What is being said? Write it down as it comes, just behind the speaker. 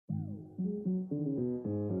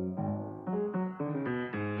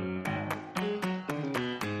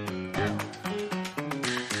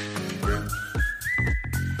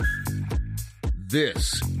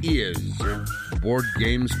This is Board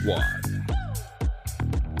Game Squad,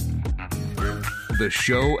 the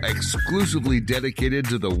show exclusively dedicated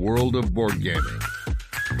to the world of board gaming.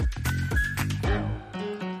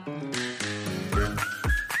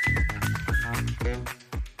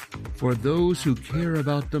 For those who care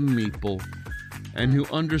about the meeple and who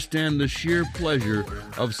understand the sheer pleasure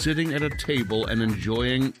of sitting at a table and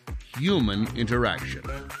enjoying human interaction.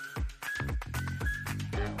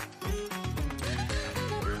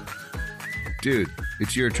 Dude,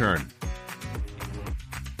 it's your turn.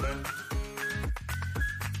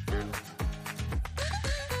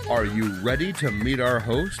 Are you ready to meet our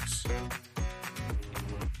hosts?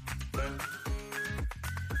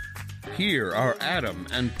 Here are Adam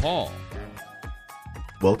and Paul.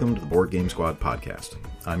 Welcome to the Board Game Squad podcast.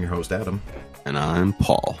 I'm your host, Adam. And I'm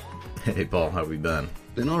Paul. Hey, Paul, how have you been?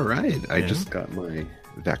 Been all right. Yeah. I just got my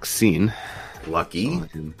vaccine. Lucky.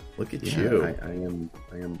 Look at you. I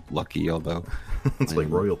am lucky, although it's like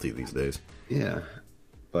royalty these days. Yeah,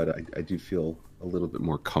 but I do feel a little bit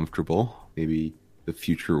more comfortable. Maybe the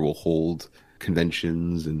future will hold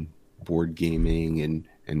conventions and board gaming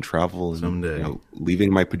and travel. Someday. And,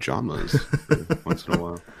 leaving my pajamas once in a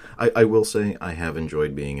while. I will say I have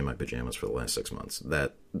enjoyed being in my pajamas for the last 6 months.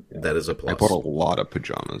 That is a plus. I bought a lot of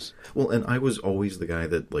pajamas. Well, and I was always the guy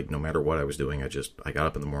that, like, no matter what I was doing, I got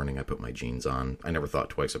up in the morning, I put my jeans on. I never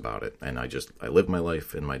thought twice about it. And I lived my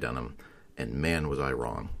life in my denim. And man, was I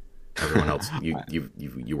wrong. Everyone else,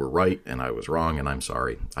 you were right, and I was wrong, and I'm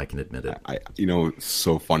sorry. I can admit it. It's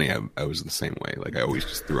so funny. I was the same way. Like, I always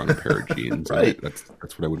just threw on a pair of jeans. Right. That's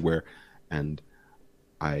what I would wear. And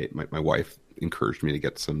my wife encouraged me to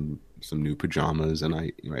get some new pajamas, and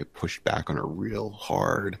I pushed back on her real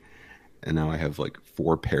hard, and now I have like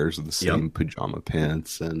 4 pairs of the same pajama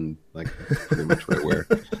pants, and like that's pretty much what I wear.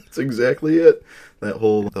 That's exactly it. The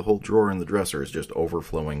whole drawer in the dresser is just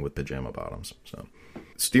overflowing with pajama bottoms. So,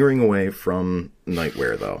 steering away from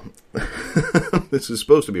nightwear, though, this is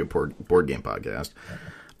supposed to be a board game podcast.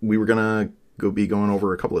 We were gonna be going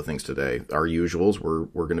over a couple of things today. Our usuals. We're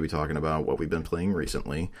going to be talking about what we've been playing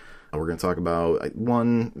recently. We're going to talk about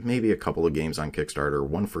one, maybe a couple of games on Kickstarter,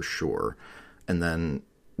 one for sure, and then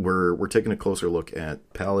we're taking a closer look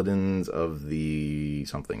at Paladins of the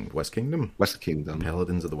West Kingdom. West Kingdom.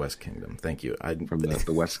 Paladins of the West Kingdom. Thank you. From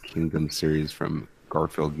the West Kingdom series from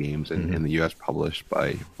Garphill Games and in the U.S. published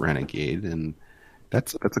by Renegade, and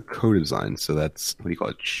that's a co-design. So that's, what do you call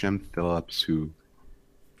it? Shem Phillips, who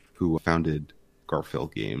founded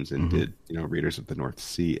Garphill Games and did Raiders of the North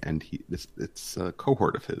Sea, and it's a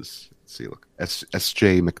cohort of his. Let's see, look,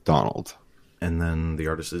 S.J. McDonald, and then the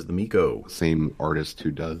artist is the Miko, same artist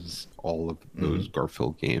who does all of those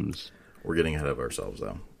Garphill games. We're getting ahead of ourselves,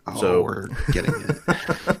 though. So we're getting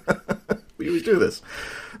it. We always do this.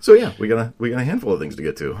 So yeah, we got a handful of things to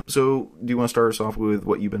get to. So do you want to start us off with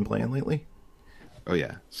what you've been playing lately? Oh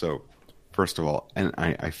yeah. So first of all, and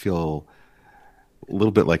I feel a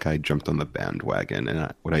little bit like I jumped on the bandwagon,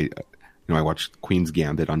 and I watched Queen's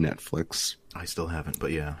Gambit on Netflix. I still haven't,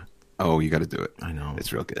 but yeah. Oh, you got to do it. I know.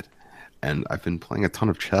 It's real good. And I've been playing a ton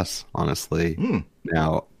of chess, honestly.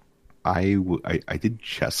 Now, I did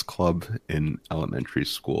chess club in elementary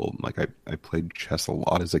school. Like, I played chess a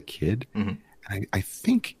lot as a kid. And I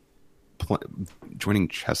think joining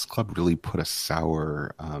chess club really put a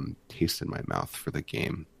sour taste in my mouth for the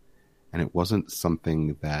game. And it wasn't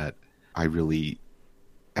something that I really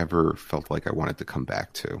ever felt like I wanted to come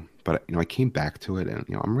back to. But I came back to it, and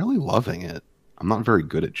I'm really loving it. I'm not very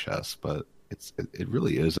good at chess, but it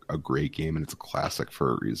really is a great game, and it's a classic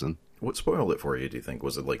for a reason. What spoiled it for you, do you think?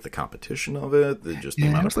 Was it like the competition of it? Just the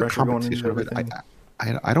amount of pressure going into everything?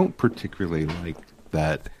 I don't particularly like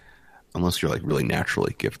that, unless you're like really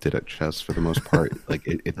naturally gifted at chess for the most part. Like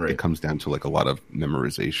it Right. It comes down to like a lot of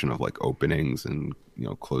memorization of like openings and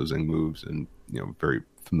closing moves, and very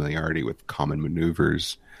familiarity with common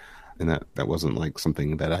maneuvers, and that wasn't like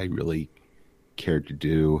something that I really cared to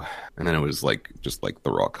do. And then it was like just like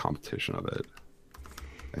the raw competition of it,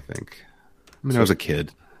 I think. I was a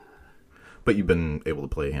kid. But you've been able to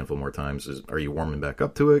play a handful more times. Are you warming back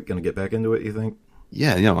up to it? Going to get back into it, you think?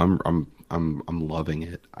 Yeah, I'm loving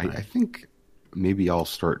it. I think maybe I'll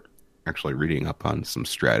start actually reading up on some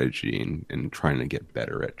strategy and trying to get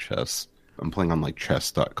better at chess. I'm playing on like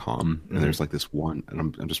chess.com, and there's like this one, and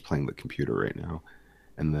I'm just playing the computer right now,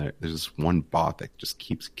 and there's this one bot that just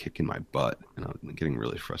keeps kicking my butt, and I'm getting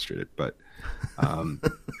really frustrated. But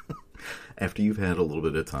after you've had a little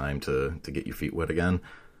bit of time to get your feet wet again,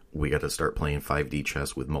 we got to start playing 5D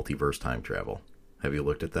chess with multiverse time travel. Have you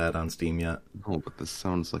looked at that on Steam yet? No, but this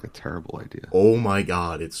sounds like a terrible idea. Oh my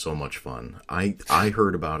god, it's so much fun. I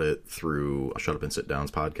heard about it through Shut Up and Sit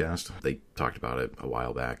Down's podcast. They talked about it a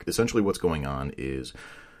while back. Essentially what's going on is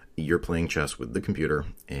you're playing chess with the computer,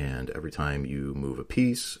 and every time you move a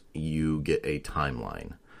piece, you get a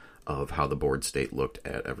timeline of how the board state looked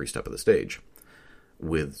at every step of the stage.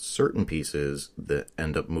 With certain pieces that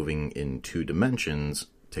end up moving in 2 dimensions,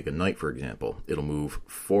 take a knight, for example. It'll move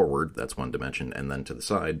forward, that's 1 dimension, and then to the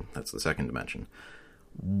side, that's the 2nd dimension.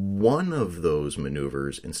 One of those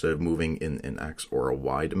maneuvers, instead of moving in an X or a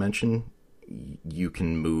Y dimension, you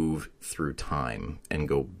can move through time and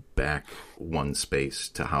go back 1 space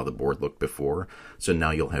to how the board looked before. So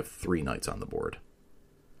now you'll have 3 knights on the board.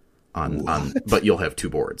 But you'll have 2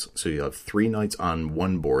 boards. So you have 3 knights on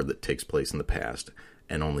 1 board that takes place in the past,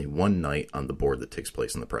 and only 1 knight on the board that takes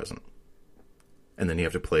place in the present. And then you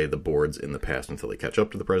have to play the boards in the past until they catch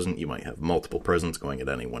up to the present. You might have multiple presents going at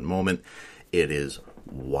any one moment. It is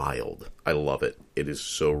wild. I love it. It is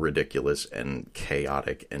so ridiculous and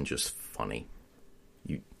chaotic and just funny.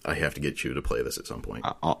 I have to get you to play this at some point.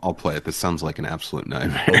 I'll play it. This sounds like an absolute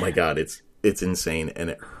nightmare. Oh my god, it's insane and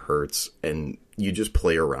it hurts. And you just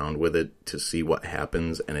play around with it to see what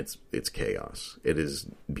happens, and it's chaos. It is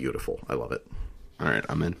beautiful. I love it. All right,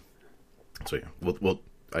 I'm in. So yeah,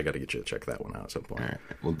 I got to get you to check that one out at some point. All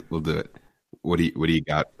right, we'll do it. What do you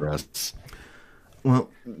got for us? Well,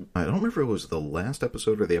 I don't remember if it was the last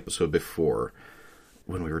episode or the episode before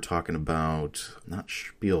when we were talking about not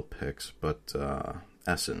Spiel picks, but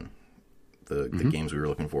Essen, the games we were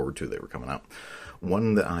looking forward to. They were coming out.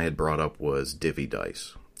 One that I had brought up was Divi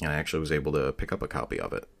Dice, and I actually was able to pick up a copy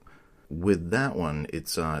of it. With that one,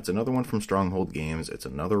 it's another one from Stronghold Games. It's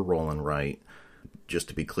another roll and write. Just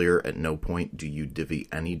to be clear, at no point do you divvy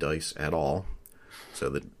any dice at all. So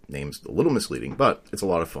the name's a little misleading, but it's a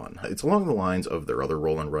lot of fun. It's along the lines of their other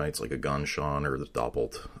roll and writes, like a Ganshan or the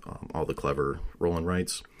Doppelt, all the clever roll and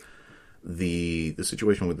writes. The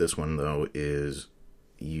situation with this one, though, is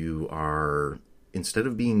you are, instead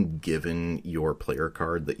of being given your player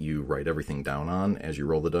card that you write everything down on as you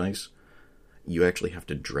roll the dice, you actually have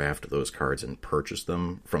to draft those cards and purchase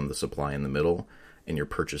them from the supply in the middle. And you're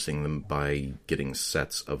purchasing them by getting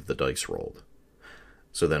sets of the dice rolled.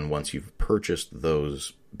 So then once you've purchased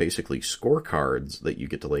those basically scorecards that you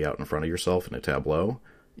get to lay out in front of yourself in a tableau,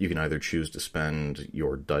 you can either choose to spend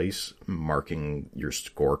your dice marking your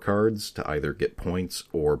scorecards to either get points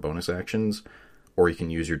or bonus actions, or you can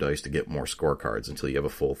use your dice to get more scorecards until you have a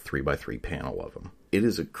full 3x3 panel of them. It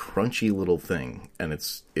is a crunchy little thing, and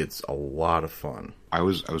it's a lot of fun. I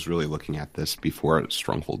was really looking at this before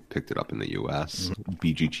Stronghold picked it up in the US.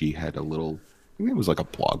 BGG had a little, I think it was like a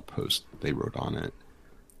blog post they wrote on it,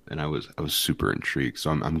 and I was super intrigued.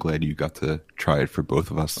 So I'm glad you got to try it for both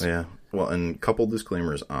of us. Yeah. Well, and a couple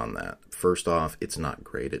disclaimers on that. First off, it's not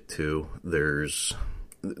great at 2. There's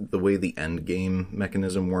the way the end game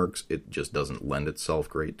mechanism works, it just doesn't lend itself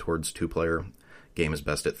great towards 2-player. Game is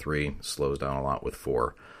best at 3, slows down a lot with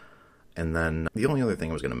 4. And then the only other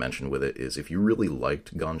thing I was going to mention with it is if you really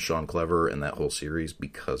liked Ganshan Clever and that whole series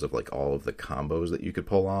because of like all of the combos that you could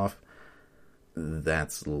pull off,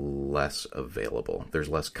 that's less available. There's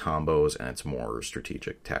less combos and it's more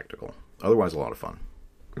strategic, tactical. Otherwise, a lot of fun.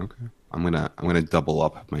 Okay. I'm gonna double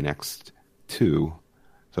up my next 2.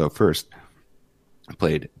 So first, I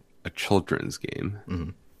played a children's game. Mm-hmm.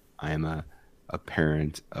 I am a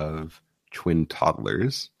parent of twin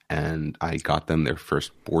toddlers, and I got them their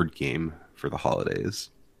first board game for the holidays.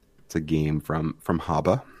 It's a game from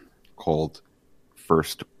Haba called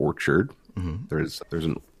First Orchard. Mm-hmm. There's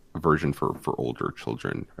a version for older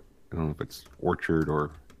children. I don't know if it's Orchard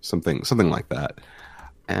or something like that.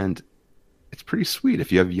 And it's pretty sweet.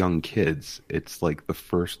 If you have young kids, it's like the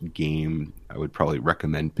first game I would probably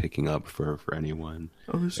recommend picking up for anyone.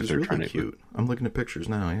 Oh, this is really cute. I'm looking at pictures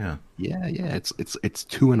now, yeah. Yeah. It's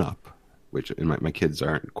 2 and up, which my kids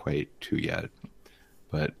aren't quite 2 yet.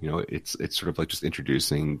 But, you know, it's sort of like just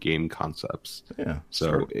introducing game concepts. Yeah.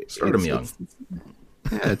 So start them young.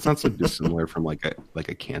 It's not so dissimilar from like a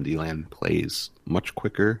Candyland plays, much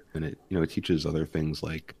quicker, and it teaches other things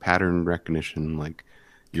like pattern recognition, like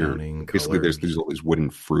counting, basically colors. there's all these wooden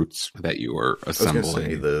fruits that you are assembling. I was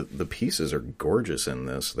gonna say the pieces are gorgeous in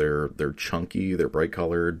this. They're chunky, they're bright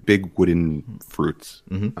colored, big wooden fruits.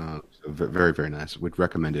 Mm-hmm. So very, very nice. Would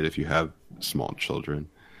recommend it if you have small children.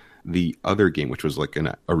 The other game, which was like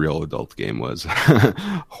a real adult game, was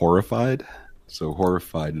Horrified. So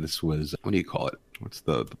Horrified, this was, what do you call it? What's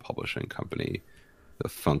the publishing company? The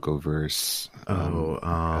Funkoverse.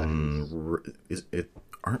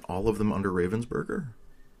 Aren't all of them under Ravensburger?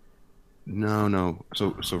 No.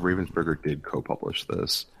 So Ravensburger did co-publish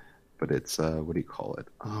this, but it's what do you call it?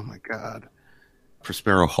 Oh my god,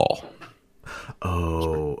 Prospero Hall.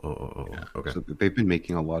 Okay. So they've been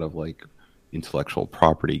making a lot of like intellectual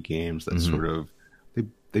property games that sort of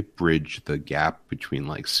they bridge the gap between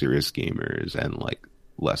like serious gamers and like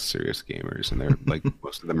less serious gamers, and they're like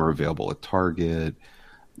most of them are available at Target.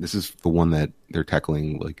 This is the one that they're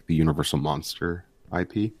tackling like the Universal Monster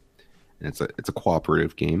IP, and it's a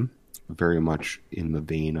cooperative game, very much in the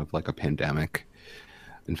vein of like a Pandemic.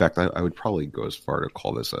 In fact, I would probably go as far to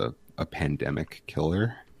call this a Pandemic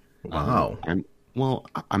killer. Wow. I'm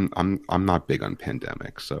not big on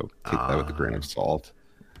Pandemic, so take that with a grain of salt.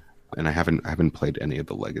 And I haven't played any of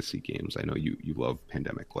the Legacy games. I know you love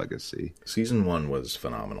Pandemic Legacy. Season 1 was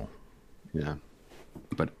phenomenal. Yeah,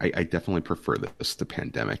 but I definitely prefer this to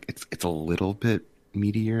Pandemic. It's a little bit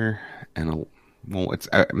meatier and it's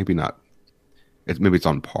maybe not. Maybe it's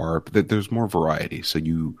on par, but there's more variety. So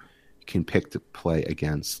you can pick to play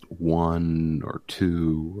against 1 or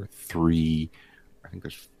 2 or 3. I think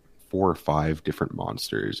there's 4 or 5 different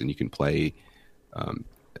monsters, and you can play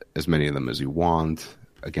as many of them as you want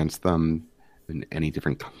against them in any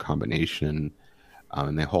different combination.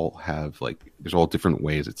 And they all have there's all different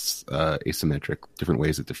ways. It's asymmetric, different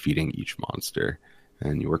ways of defeating each monster,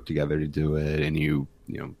 and you work together to do it. And you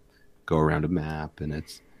go around a map, and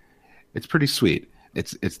it's pretty sweet.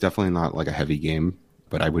 It's definitely not like a heavy game,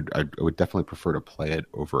 but I would definitely prefer to play it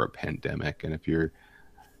over a Pandemic. And if you're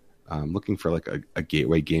looking for like a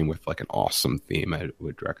gateway game with like an awesome theme, I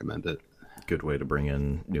would recommend it. Good way to bring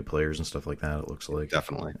in new players and stuff like that, it looks like.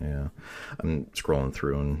 Definitely. Yeah. I'm scrolling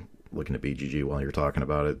through and looking at BGG while you're talking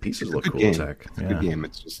about it. Pieces look cool game. as heck. It's a good game.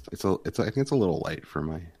 It's just I think it's a little light for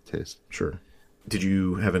my taste. Sure. Did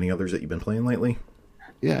you have any others that you've been playing lately?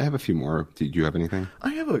 Yeah, I have a few more. Did you have anything? I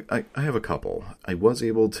have a couple. I was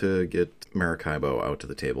able to get Maracaibo out to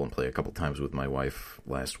the table and play a couple times with my wife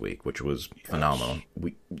last week, which was phenomenal.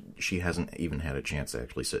 She hasn't even had a chance to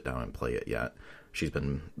actually sit down and play it yet. She's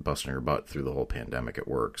been busting her butt through the whole pandemic at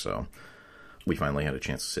work, so we finally had a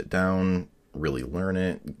chance to sit down, really learn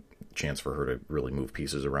it, chance for her to really move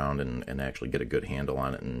pieces around and actually get a good handle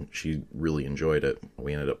on it, and she really enjoyed it.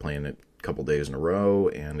 We ended up playing it a couple days in a row,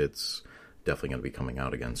 and it's definitely going to be coming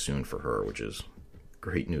out again soon for her, which is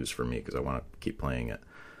great news for me because I want to keep playing it.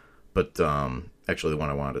 But actually the one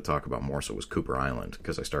I wanted to talk about more so was Cooper Island,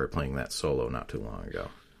 because I started playing that solo not too long ago.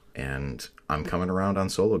 And I'm coming around on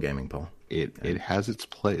solo gaming, Paul. It has its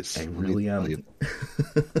place. I really am.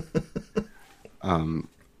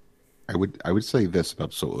 I would say this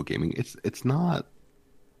about solo gaming. It's not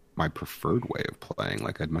my preferred way of playing.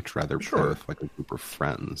 Like I'd much rather play with like a group of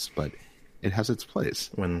friends, but it has its place.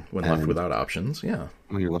 When left without options, yeah.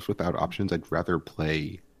 When you're left without options, I'd rather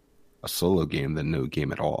play a solo game than no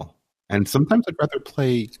game at all. And sometimes I'd rather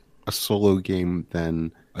play a solo game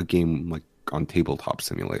than a game like on Tabletop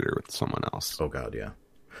Simulator with someone else. Oh god, yeah.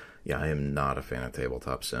 Yeah, I am not a fan of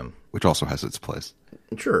Tabletop Sim. Which also has its place.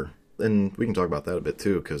 Sure. And we can talk about that a bit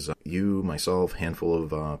too, because you, myself, handful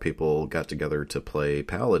of people got together to play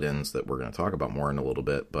Paladins that we're going to talk about more in a little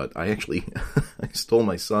bit. But I actually I stole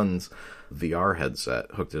my son's VR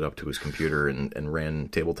headset, hooked it up to his computer, and ran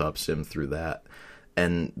Tabletop Sim through that.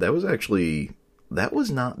 And that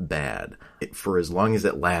was not bad. For as long as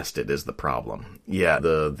it lasted is the problem. Yeah,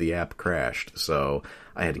 the app crashed, so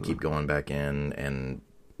I had to keep going back in, and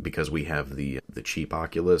because we have the cheap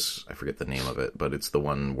Oculus, I forget the name of it, but it's the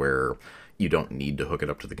one where you don't need to hook it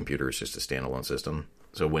up to the computer, it's just a standalone system.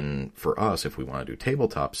 So for us, if we want to do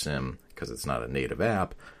Tabletop Sim, because it's not a native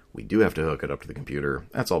app, we do have to hook it up to the computer.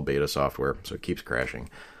 That's all beta software, so it keeps crashing.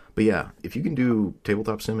 But yeah, if you can do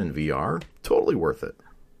Tabletop Sim in VR, totally worth it.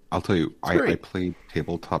 I'll tell you, I played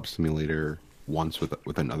Tabletop Simulator once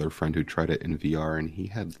with another friend who tried it in VR, and he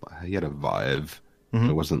had a Vive. Mm-hmm.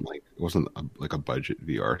 It wasn't like a budget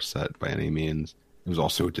VR set by any means. It was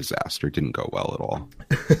also a disaster. It didn't go well at all.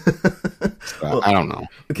 Well, I don't know.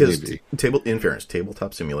 Because in fairness,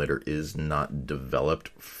 Tabletop Simulator is not developed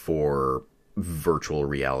for virtual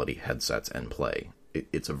reality headsets and play.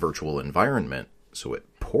 It's a virtual environment, so it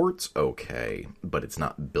ports okay, but it's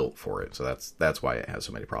not built for it. So that's why it has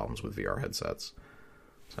so many problems with VR headsets.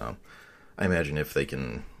 So I imagine if they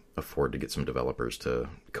can afford to get some developers to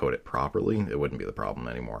code it properly, it wouldn't be the problem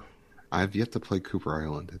anymore. I've yet to play Cooper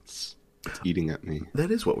Island. It's eating at me.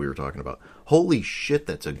 That is what we were talking about. Holy shit,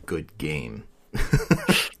 that's a good game.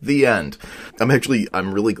 The end.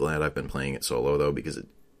 I'm really glad I've been playing it solo, though, because it's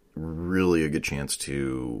really a good chance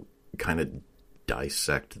to kind of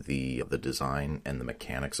dissect the design and the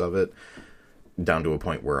mechanics of it down to a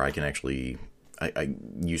point where I can actually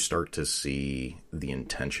you start to see the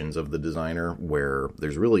intentions of the designer, where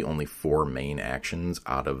there's really only 4 main actions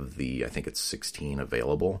out of the, I think it's 16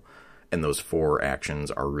 available. And those 4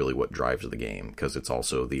 actions are really what drives the game, because it's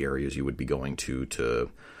also the areas you would be going to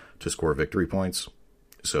score victory points.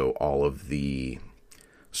 So all of the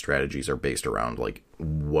strategies are based around, like,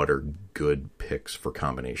 what are good picks for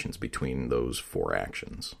combinations between those 4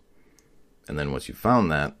 actions. And then once you've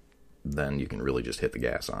found that, then you can really just hit the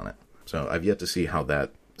gas on it. So I've yet to see how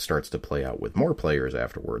that starts to play out with more players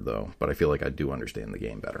afterward, though. But I feel like I do understand the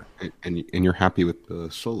game better. And you're happy with the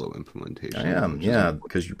solo implementation? I am, yeah,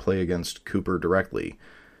 because you play against Cooper directly.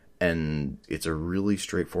 And it's a really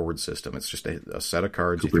straightforward system. It's just a set of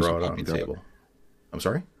cards, Cooper's you throw out on the table. I'm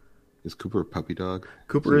sorry? Is Cooper a puppy dog?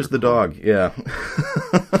 Cooper is the dog, yeah.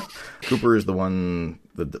 Cooper is the one,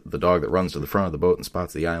 the dog that runs to the front of the boat and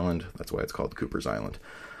spots the island. That's why it's called Cooper's Island.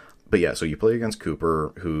 But yeah, so you play against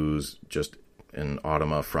Cooper, who's just an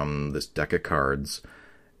automa from this deck of cards.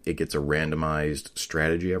 It gets a randomized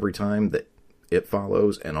strategy every time that it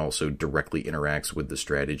follows, and also directly interacts with the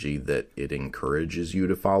strategy that it encourages you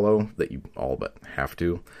to follow, that you all but have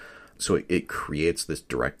to. So it creates this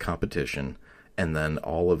direct competition, and then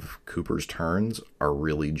all of Cooper's turns are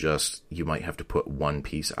really just, you might have to put one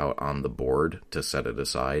piece out on the board to set it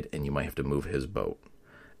aside, and you might have to move his boat.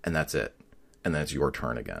 And that's it. And then it's your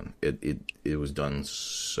turn again. It was done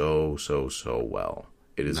so well.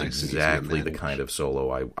 It is nice, exactly the kind of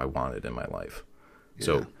solo I wanted in my life. Yeah.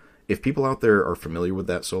 So if people out there are familiar with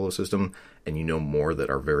that solo system, and you know more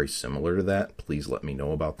that are very similar to that, please let me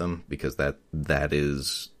know about them, because that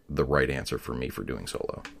is the right answer for me for doing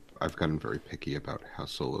solo. I've gotten very picky about how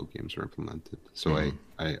solo games are implemented. So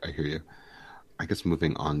I hear you. I guess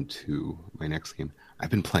moving on to my next game, I've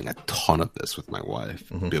been playing a ton of this with my wife.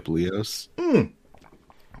 Biblios.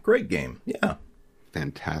 Great game. Yeah.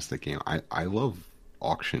 Fantastic game. I love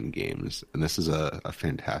auction games, and this is a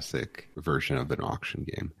fantastic version of an auction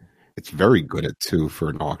game. It's very good at 2 for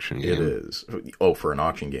an auction game. It is. Oh, for an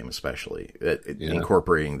auction game especially.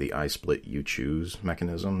 Incorporating the I split you choose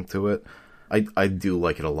mechanism to it. I do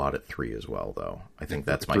like it a lot at 3 as well, though. I think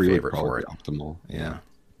that's my favorite for it. Optimal. Yeah.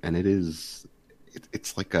 And it is,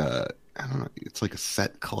 it's like a, I don't know, it's like a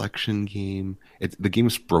set collection game. The game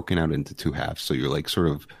is broken out into 2 halves, so you're like sort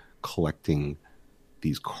of collecting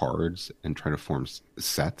these cards and trying to form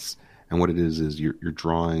sets. And what it is you're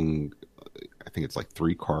drawing, I think it's like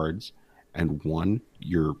 3 cards, and 1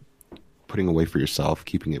 you're putting away for yourself,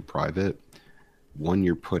 keeping it private. 1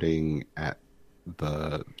 you're putting at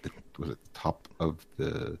the top of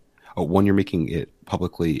the... Oh, 1 you're making it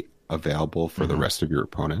publicly available for the rest of your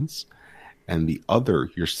opponents. And the other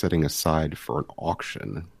you're setting aside for an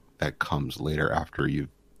auction that comes later after you've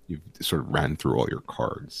sort of ran through all your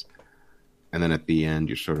cards. And then at the end,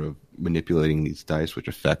 you're sort of manipulating these dice, which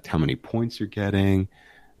affect how many points you're getting.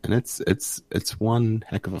 And it's one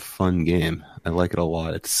heck of a fun game. I like it a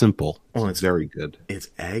lot. It's simple. It's very good. It's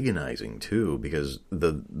agonizing too, because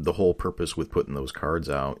the whole purpose with putting those cards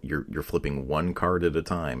out, you're flipping 1 card at a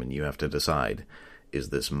time, and you have to decide, is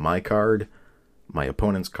this my card, my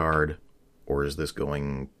opponent's card, or is this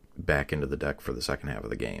going back into the deck for the second half of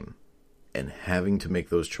the game? And having to make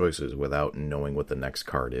those choices without knowing what the next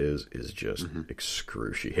card is just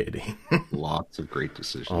excruciating. Lots of great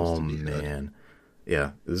decisions. Oh, man.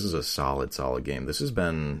 Yeah, this is a solid game. This has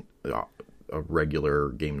been a regular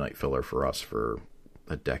game night filler for us for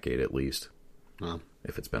a decade at least. Wow.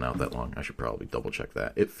 If it's been out that long, I should probably double check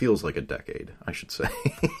that. It feels like a decade, I should say.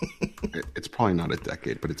 It's probably not a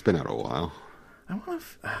decade, but it's been out a while.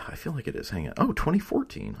 I feel like it is. Hang on. Oh,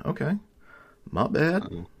 2014. Okay. My bad.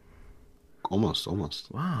 Almost.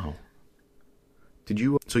 Wow.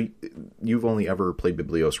 So you've only ever played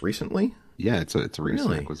Biblios recently? Yeah, it's a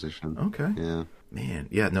recent acquisition. Okay. Yeah. Man,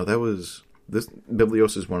 yeah, no,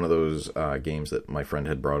 Biblios is one of those games that my friend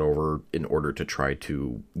had brought over in order to try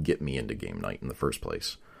to get me into game night in the first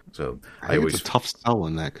place. So I always... It's a tough sell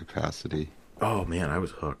in that capacity. Oh, man, I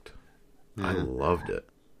was hooked. Yeah. I loved it.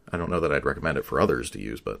 I don't know that I'd recommend it for others to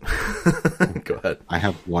use, but go ahead. I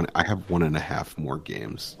have 1.5 more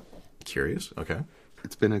games. Curious? Okay.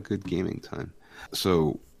 It's been a good gaming time.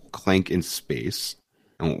 So Clank in Space,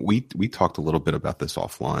 and we talked a little bit about this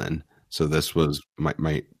offline. So this was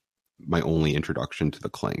my only introduction to the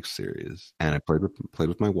Clank series, and I played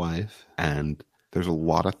with my wife, and there's a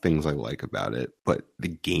lot of things I like about it, but the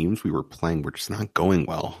games we were playing were just not going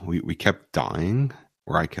well. We kept dying,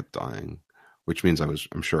 or I kept dying, which means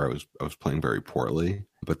I'm sure I was playing very poorly.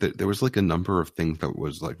 But there was like a number of things that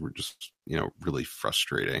were just really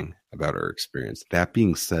frustrating about our experience. That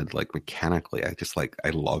being said, like mechanically, I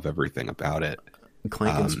love everything about it.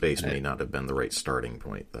 Clank in Space may not have been the right starting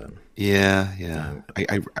point then. Yeah.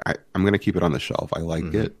 I'm going to keep it on the shelf. I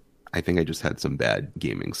like it. I think I just had some bad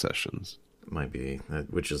gaming sessions. Might be,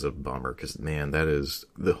 which is a bummer, because, man, that is...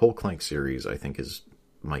 The whole Clank series, I think, is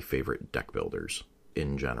my favorite deck builders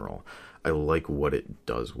in general. I like what it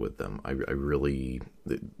does with them. I really...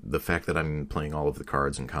 The fact that I'm playing all of the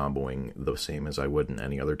cards and comboing the same as I would in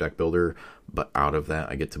any other deck builder, but out of that,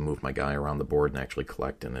 I get to move my guy around the board and actually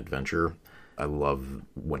collect and adventure. I love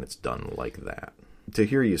when it's done like that. To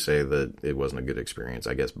hear you say that it wasn't a good experience,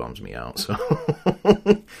 I guess bums me out. So,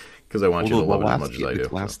 because I want you to love it as much as I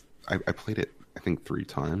do. I played it, I think, 3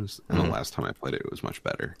 times, and the last time I played it, it was much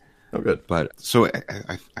better. Oh, good. But so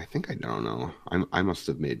I think I don't know. I must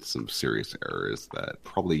have made some serious errors that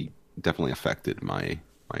probably definitely affected my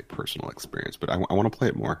personal experience. But I want to play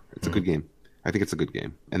it more. It's a good game. I think it's a good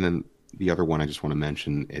game. And then the other one I just want to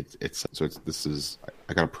mention,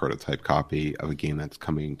 I got a prototype copy of a game that's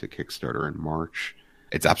coming to Kickstarter in March.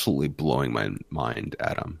 It's absolutely blowing my mind,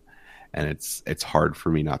 Adam, and it's hard for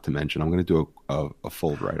me not to mention. I'm going to do a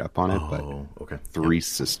full write up on it, okay. Three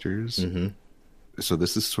Sisters. Mm-hmm. So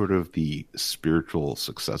this is sort of the spiritual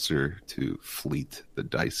successor to Fleet, the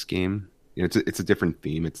dice game. You know, it's a different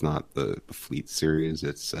theme. It's not the Fleet series.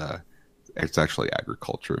 It's actually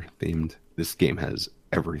agriculture themed. This game has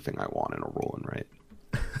everything I want in a roll and write.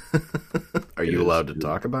 Are you allowed to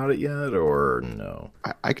talk about it yet, or no?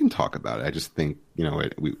 I can talk about it. I just think,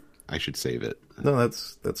 I should save it. No,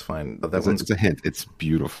 that's fine. It's a hint. It's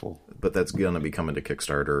beautiful. But that's going to be coming to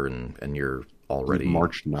Kickstarter, and you're already...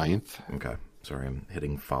 March 9th. Okay. Sorry, I'm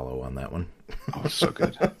hitting follow on that one. Oh, so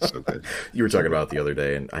good. So good. You were talking about it the other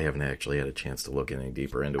day, and I haven't actually had a chance to look any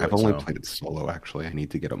deeper into it. I've only played it solo, actually. I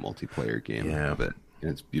need to get a multiplayer game of it.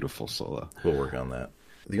 And it's beautiful solo. We'll work on that.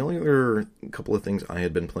 The only other couple of things I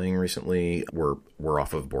had been playing recently were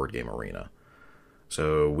off of Board Game Arena.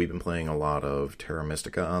 So we've been playing a lot of Terra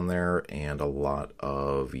Mystica on there and a lot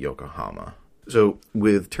of Yokohama. So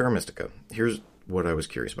with Terra Mystica, here's what I was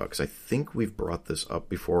curious about, because I think we've brought this up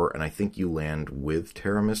before, and I think you land with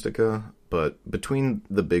Terra Mystica, but between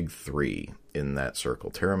the big 3 in that circle,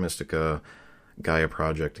 Terra Mystica, Gaia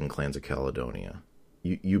Project, and Clans of Caledonia,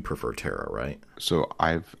 you prefer Terra, right? So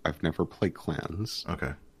I've never played Clans.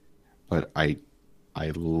 Okay. But I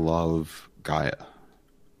love Gaia.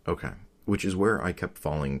 Okay. Which is where I kept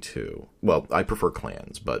falling to. Well, I prefer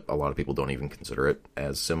Clans, but a lot of people don't even consider it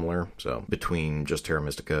as similar. So between just Terra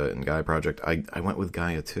Mystica and Gaia Project, I went with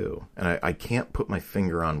Gaia too. And I can't put my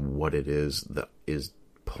finger on what it is that is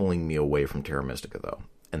pulling me away from Terra Mystica, though.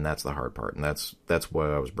 And that's the hard part. And that's why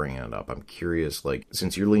I was bringing it up. I'm curious,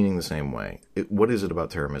 since you're leaning the same way, what is it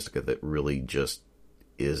about Terra Mystica that really just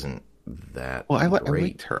isn't that I great?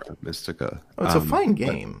 like Terra Mystica. Oh, it's a fine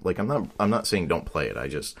game. I'm not saying don't play it.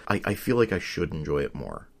 I feel like I should enjoy it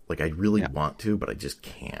more. I really want to, but I just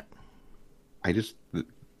can't.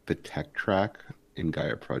 The tech track in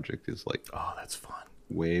Gaia Project is oh, that's fun.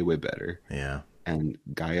 Way, way better. Yeah. And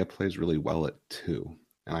Gaia plays really well at 2.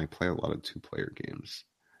 And I play a lot of 2-player games.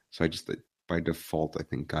 So by default, I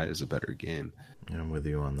think Gaia is a better game. Yeah, I'm with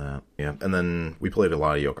you on that. Yeah. And then we played a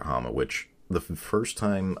lot of Yokohama, which the first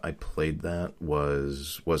time I played that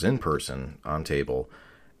was in person on table,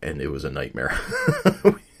 and it was a nightmare.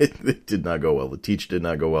 It did not go well. The teach did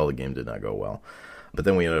not go well. The game did not go well. But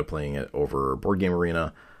then we ended up playing it over Board Game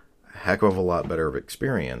Arena. Heck of a lot better of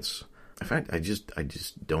experience. In fact, I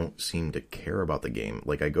just don't seem to care about the game.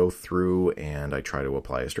 I go through and I try to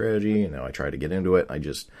apply a strategy, and I try to get into it.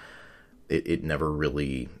 It never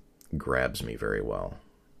really grabs me very well.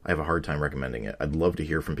 I have a hard time recommending it. I'd love to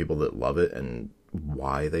hear from people that love it and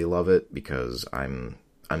why they love it, because I'm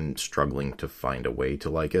struggling to find a way to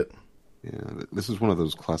like it. Yeah, this is one of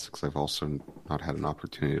those classics I've also not had an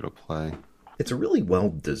opportunity to play. It's a really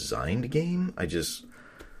well-designed game. I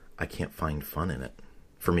can't find fun in it.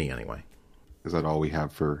 For me, anyway. Is that all we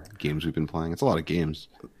have for games we've been playing? It's a lot of games.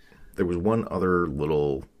 There was one other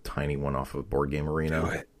little tiny one off of Board Game Arena. Do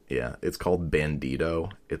it. Yeah, it's called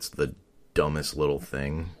Bandito. It's the dumbest little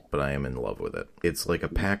thing, but I am in love with it. It's like a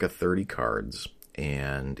pack of 30 cards,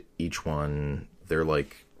 and each one, they're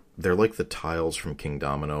like the tiles from King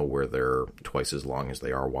Domino, where they're twice as long as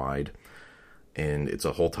they are wide. And it's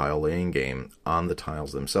a whole tile laying game. On the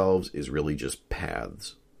tiles themselves is really just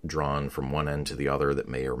paths drawn from one end to the other that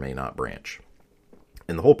may or may not branch.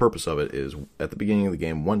 And the whole purpose of it is, at the beginning of the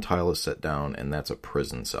game, one tile is set down, and that's a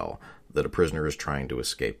prison cell that a prisoner is trying to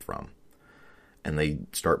escape from. And they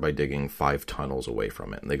start by digging 5 tunnels away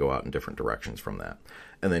from it, and they go out in different directions from that.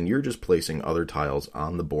 And then you're just placing other tiles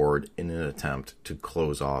on the board in an attempt to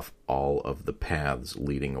close off all of the paths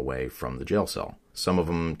leading away from the jail cell. Some of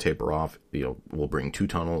them taper off, will bring 2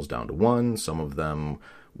 tunnels down to 1. Some of them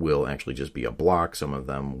will actually just be a block. Some of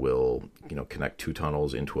them will, connect 2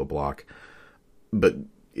 tunnels into a block. But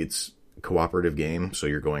it's a cooperative game, so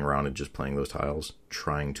you're going around and just playing those tiles,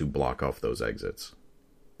 trying to block off those exits.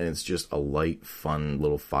 And it's just a light, fun,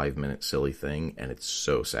 little 5-minute silly thing, and it's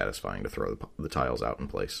so satisfying to throw the tiles out in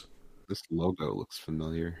place. This logo looks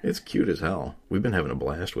familiar. It's cute as hell. We've been having a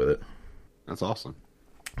blast with it. That's awesome.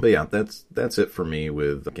 But yeah, that's it for me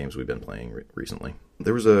with the games we've been playing recently.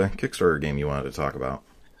 There was a Kickstarter game you wanted to talk about.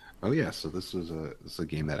 Oh yeah, so this is a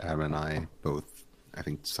game that Adam and I both, I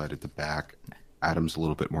think, decided to back. Adam's a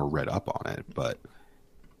little bit more read up on it, but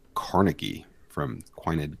Carnegie from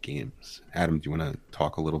Quined Games. Adam, do you want to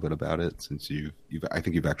talk a little bit about it, since I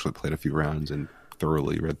think you've actually played a few rounds and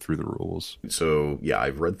thoroughly read through the rules? So yeah,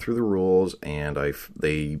 I've read through the rules, and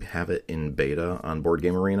they have it in beta on Board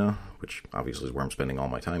Game Arena, which obviously is where I'm spending all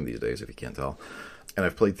my time these days, if you can't tell. And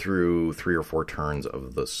I've played through 3 or 4 turns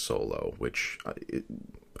of the solo, which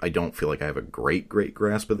I don't feel like I have a great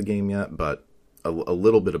grasp of the game yet, but a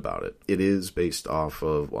little bit about it. It is based off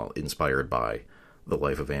of, inspired by the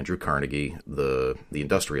life of Andrew Carnegie, the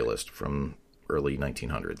industrialist from early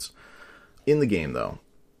 1900s. In the game, though,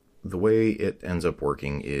 the way it ends up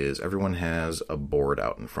working is everyone has a board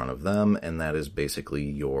out in front of them, and that is basically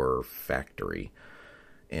your factory.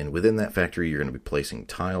 And within that factory, you're going to be placing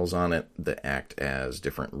tiles on it that act as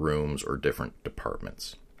different rooms or different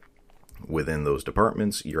departments. Within those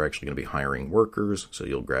departments, you're actually going to be hiring workers, so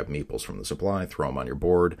you'll grab meeples from the supply, throw them on your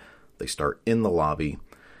board. They start in the lobby,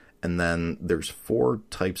 and then there's 4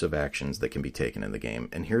 types of actions that can be taken in the game.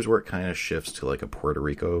 And here's where it kind of shifts to like a Puerto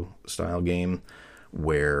Rico style game,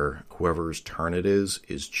 where whoever's turn it is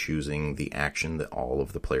choosing the action that all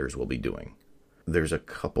of the players will be doing. There's a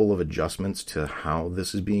couple of adjustments to how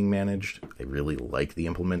this is being managed. I really like the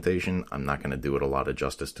implementation. I'm not going to do it a lot of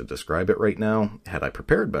justice to describe it right now. Had I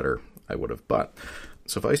prepared better, I would have. But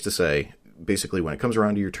suffice to say, basically when it comes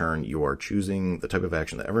around to your turn, you are choosing the type of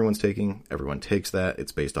action that everyone's taking. Everyone takes that.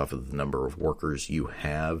 It's based off of the number of workers you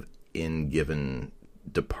have in given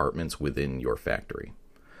departments within your factory.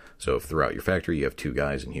 So if throughout your factory you have 2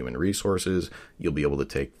 guys in human resources, you'll be able to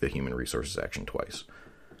take the human resources action twice.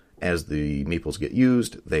 As the meeples get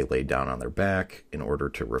used, they lay down on their back. In order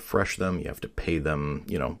to refresh them, you have to pay them,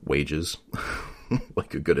 wages,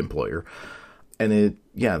 like a good employer. And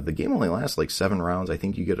the game only lasts like 7 rounds. I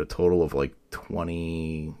think you get a total of like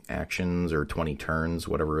 20 actions or 20 turns,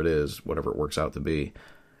 whatever it is, whatever it works out to be.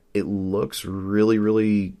 It looks really,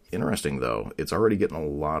 really interesting, though. It's already getting a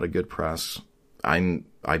lot of good press. I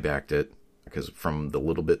backed it because from the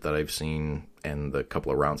little bit that I've seen and the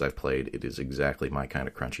couple of rounds I've played, it is exactly my kind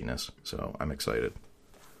of crunchiness. So I'm excited.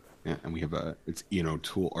 Yeah, and we have it's Ian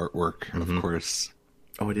O'Toole artwork, of course.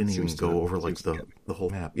 Oh, I didn't even go over like the whole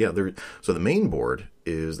map. Yeah, so the main board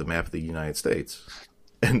is the map of the United States.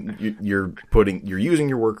 And you're using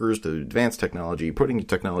your workers to advance technology, putting your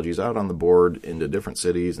technologies out on the board into different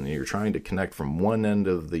cities, and you're trying to connect from one end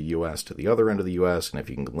of the U.S. to the other end of the U.S., and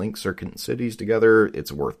if you can link certain cities together,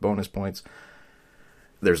 it's worth bonus points.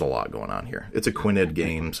 There's a lot going on here. It's a Quined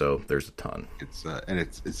game, so there's a ton.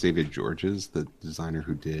 It's David Georges, the designer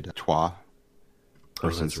who did Troyes,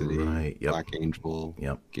 Person City, right. Yep. Black Angel,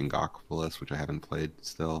 yep. Gingopolis, which I haven't played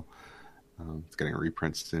still. It's getting a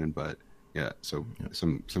reprint soon, but yeah, so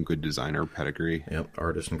some good designer pedigree. Yep,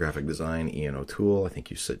 artist and graphic design, Ian O'Toole. I think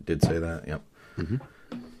you did say that. Yep. Mm-hmm.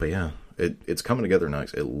 But yeah, it's coming together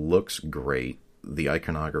nice. It looks great. The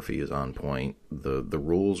iconography is on point. The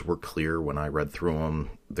rules were clear when I read through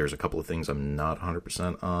them. There's a couple of things I'm not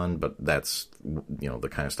 100% on, but that's the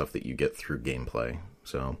kind of stuff that you get through gameplay.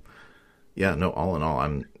 So yeah, no, all in all,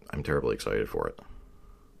 I'm terribly excited for it.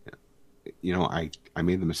 I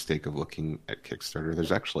made the mistake of looking at Kickstarter.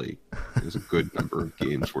 There's a good number of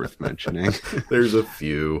games worth mentioning. There's a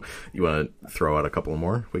few. You want to throw out a couple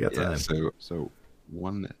more? We got time. So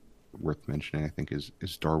one that worth mentioning, I think, is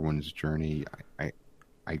Darwin's Journey.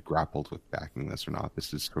 I grappled with backing this or not.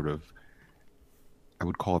 This is sort of, I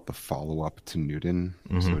would call it the follow-up to Newton.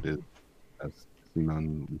 Mm-hmm. So it is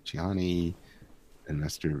Simone Luciani and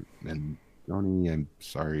Mr. Manzoni. I'm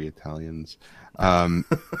sorry, Italians.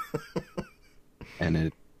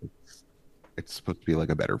 And it's supposed to be like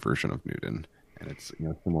a better version of Newton, and it's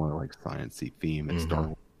similar like sciencey theme. It's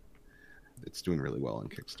Darwin. It's doing really well on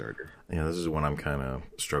Kickstarter. Yeah, this is one I'm kind of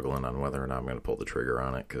struggling on whether or not I'm going to pull the trigger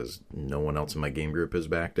on it because no one else in my game group has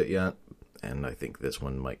backed it yet, and I think this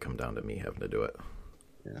one might come down to me having to do it.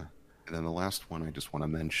 Yeah. And then the last one I just want to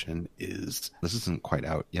mention is, this isn't quite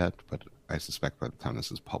out yet, but I suspect by the time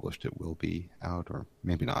this is published it will be out, or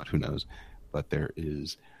maybe not, who knows. But there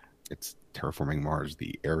is It's Terraforming Mars,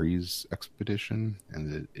 the Ares expedition,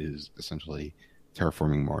 and it is essentially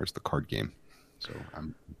Terraforming Mars, the card game. So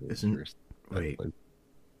I'm really curious.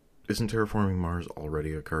 Isn't Terraforming Mars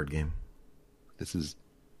already a card game? This is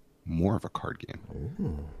more of a card game.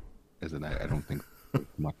 Ooh. As in, I don't think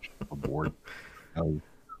much of a board. No,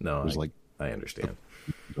 I understand.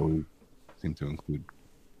 Those seem to include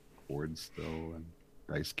boards still, and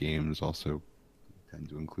dice games also tend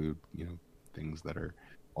to include, things that are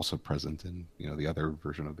also present in, the other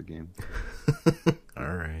version of the game.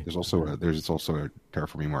 All right. There's also a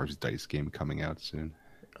Terraforming Mars dice game coming out soon.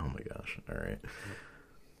 Oh my gosh. All right.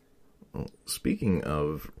 Well, speaking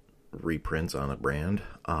of reprints on a brand,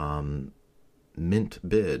 Mint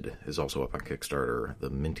Bid is also up on Kickstarter, the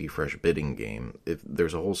Minty Fresh bidding game.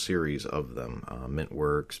 There's a whole series of them. Mint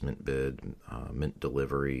Works, Mint Bid, Mint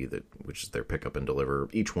Delivery, which is their pick up and deliver.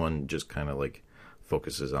 Each one just kind of like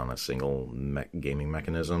focuses on a single gaming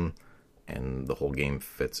mechanism, and the whole game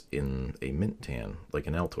fits in a mint tin, like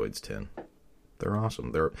an Altoids tin. They're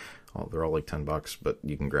awesome. They're all like $10, but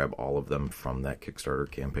you can grab all of them from that Kickstarter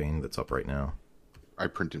campaign that's up right now. I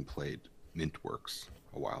print and played Mint Works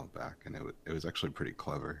a while back, and it was actually pretty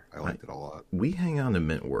clever. I liked it a lot. We hang on to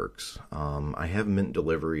Mint Works. I have Mint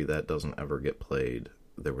Delivery that doesn't ever get played.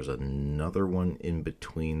 There was another one in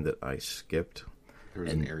between that I skipped. There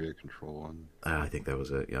was an area control one. I think that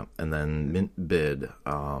was it, yeah. And then Mint Bid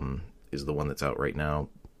is the one that's out right now.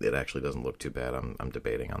 It actually doesn't look too bad. I'm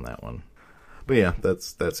debating on that one. But yeah,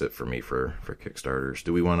 that's it for me for Kickstarters.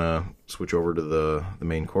 Do we want to switch over to the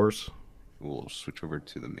main course? We'll switch over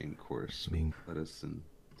to the main course. Lettuce and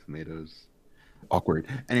tomatoes. Awkward.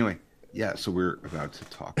 Anyway, yeah, so we're about to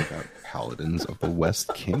talk about Paladins of the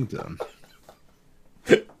West Kingdom.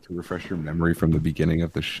 To refresh your memory from the beginning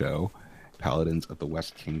of the show, Paladins of the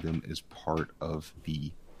West Kingdom is part of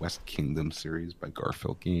the West Kingdom series by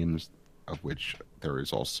Garphill Games, of which there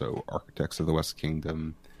is also Architects of the West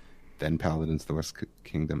Kingdom, then Paladins of the West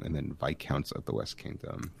Kingdom, and then Viscounts of the West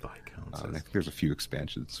Kingdom. And I think there's a few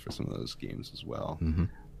expansions for some of those games as well. Mm-hmm.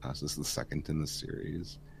 So this is the second in the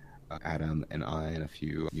series. Adam and I and a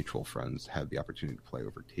few mutual friends had the opportunity to play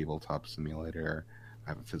over Tabletop Simulator. I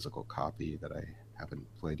have a physical copy that I haven't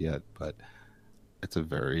played yet, but it's a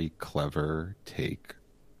very clever take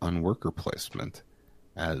on worker placement,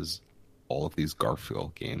 as all of these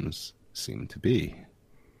Garphill games seem to be.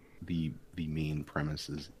 The main premise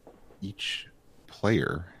is each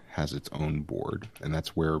player has its own board, and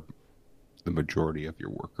that's where the majority of your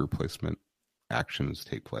worker placement actions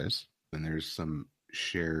take place. And there's some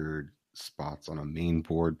shared spots on a main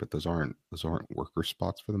board, but those aren't worker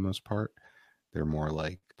spots for the most part. They're more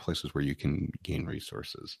like places where you can gain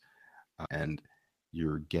resources. And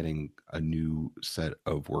you're getting a new set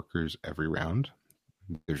of workers every round.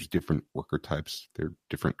 There's different worker types. They're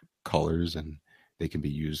different colors, and they can be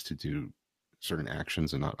used to do certain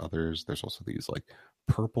actions and not others. There's also these like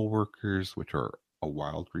purple workers, which are a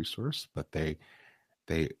wild resource, but they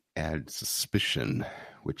add suspicion,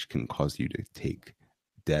 which can cause you to take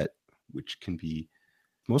debt, which can be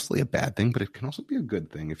mostly a bad thing, but it can also be a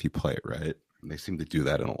good thing if you play it right. And they seem to do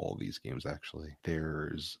that in all these games, actually.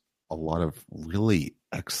 There's a lot of really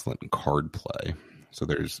excellent card play. So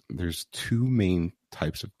there's two main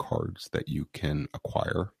types of cards that you can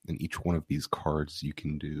acquire. In each one of these cards, you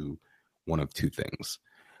can do one of two things.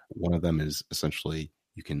 One of them is essentially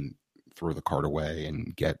you can throw the card away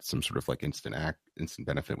and get some sort of like instant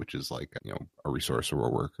benefit, which is like, a resource or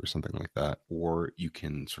a work or something like that. Or you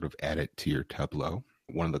can sort of add it to your tableau.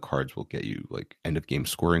 One of the cards will get you like end of game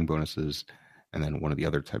scoring bonuses, and then one of the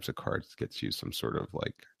other types of cards gets you some sort of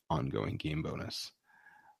like ongoing game bonus.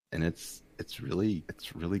 And it's really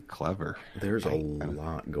clever. There's a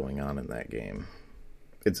lot going on in that game.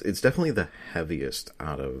 It's definitely the heaviest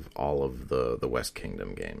out of all of the West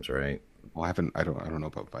Kingdom games, right? Well, I don't know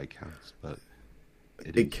about Viscounts, but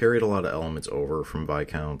it carried a lot of elements over from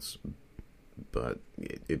Viscounts, but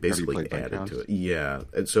it basically added to it. Yeah.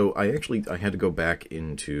 And so I had to go back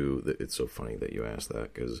into it's so funny that you asked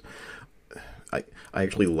that, because I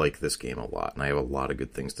actually like this game a lot, and I have a lot of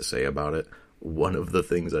good things to say about it. One of the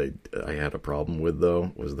things I had a problem with,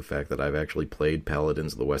 though, was the fact that I've actually played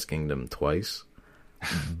Paladins of the West Kingdom twice.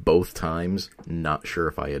 Both times, not sure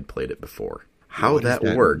if I had played it before. How that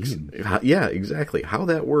works. Yeah, exactly. How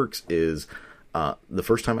that works is the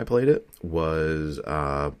first time I played it was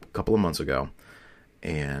a couple of months ago,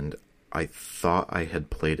 and I thought I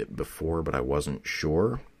had played it before, but I wasn't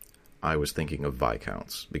sure. I was thinking of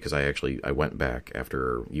Viscounts, because I went back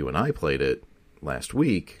after you and I played it last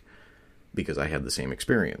week, because I had the same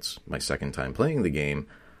experience. My second time playing the game,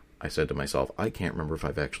 I said to myself, I can't remember if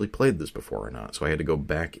I've actually played this before or not. So I had to go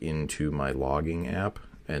back into my logging app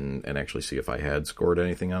and actually see if I had scored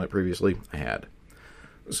anything on it previously. I had.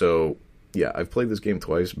 So, yeah, I've played this game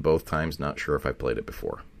twice, both times not sure if I played it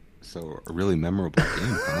before. So, a really memorable game,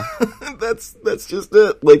 huh? That's just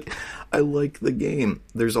it. Like, I like the game.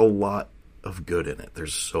 There's a lot of good in it.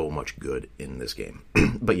 There's so much good in this game.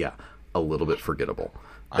 But yeah, a little bit forgettable.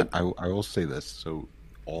 I will say this. So,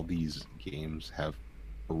 all these games have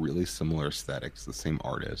a really similar aesthetics, the same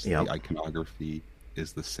artist. Yep. The iconography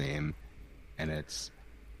is the same, and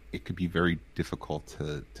it could be very difficult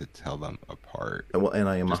to tell them apart. Well, and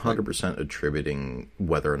I am 100% attributing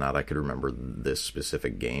whether or not I could remember this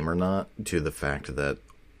specific game or not to the fact that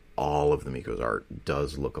all of the Miko's art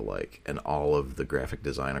does look alike, and all of the graphic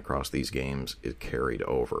design across these games is carried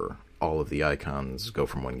over. All of the icons go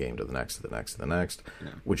from one game to the next, to the next, to the next,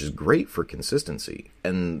 which is great for consistency.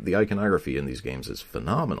 And the iconography in these games is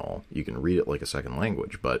phenomenal. You can read it like a second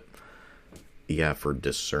language, but yeah, for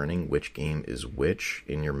discerning which game is which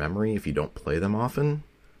in your memory, if you don't play them often,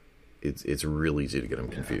 it's real easy to get them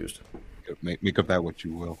confused. Make of that what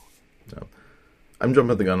you will. So, I'm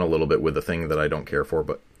jumping the gun a little bit with the thing that I don't care for,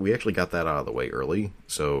 but we actually got that out of the way early,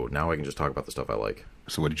 so now I can just talk about the stuff I like.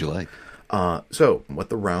 So what did you like? So what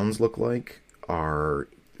the rounds look like are,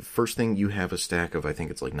 first thing, you have a stack of, I think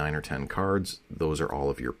it's like 9 or 10 cards. Those are all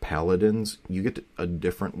of your paladins. You get a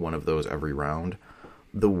different one of those every round.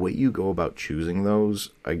 The way you go about choosing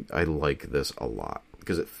those, I like this a lot,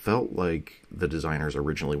 because it felt like the designers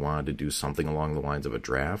originally wanted to do something along the lines of a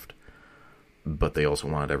draft, but they also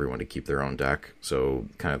wanted everyone to keep their own deck. So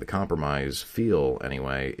kind of the compromise feel,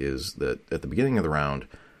 anyway, is that at the beginning of the round,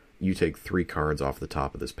 you take 3 cards off the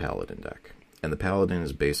top of this paladin deck. And the paladin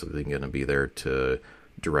is basically going to be there to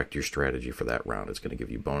direct your strategy for that round. It's going to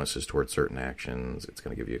give you bonuses towards certain actions. It's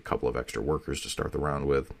going to give you a couple of extra workers to start the round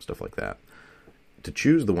with, stuff like that. To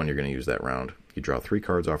choose the one you're going to use that round, you draw 3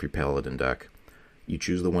 cards off your paladin deck. You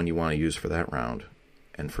choose the one you want to use for that round.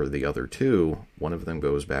 And for the other 2, one of them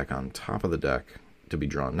goes back on top of the deck to be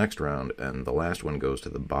drawn next round, and the last one goes to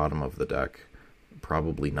the bottom of the deck,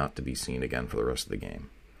 probably not to be seen again for the rest of the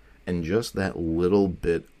game. And just that little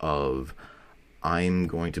bit of, I'm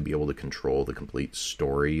going to be able to control the complete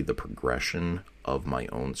story, the progression of my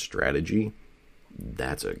own strategy,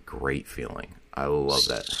 that's a great feeling. I love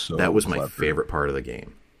that. So that was clever. My favorite part of the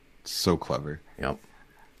game. So clever. Yep.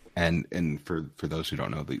 And for those who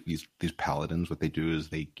don't know, these paladins, what they do is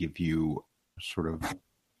they give you sort of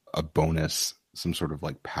a bonus, some sort of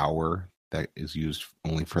like power that is used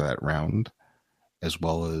only for that round, as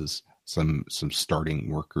well as some starting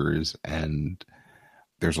workers. And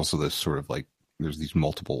there's also this sort of like, there's these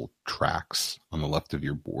multiple tracks on the left of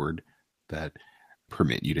your board that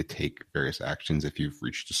permit you to take various actions if you've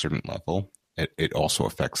reached a certain level. It also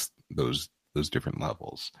affects those different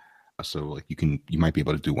levels. So like you might be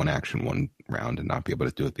able to do one action one round and not be able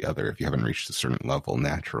to do it the other if you haven't reached a certain level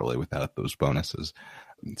naturally without those bonuses.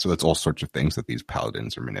 So that's all sorts of things that these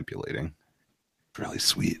paladins are manipulating. Really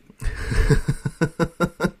sweet.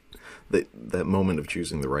 That moment of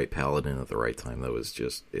choosing the right paladin at the right time, that was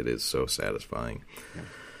just, it is so satisfying.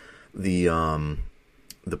 Yeah.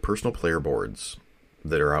 The personal player boards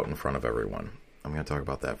that are out in front of everyone, I'm going to talk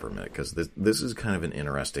about that for a minute, because this is kind of an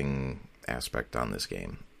interesting aspect on this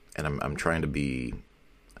game. And I'm trying to be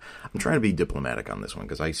diplomatic on this one,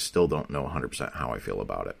 because I still don't know 100% how I feel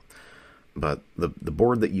about it. But the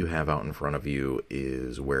board that you have out in front of you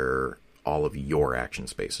is where all of your action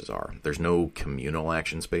spaces are. There's no communal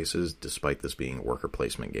action spaces, despite this being a worker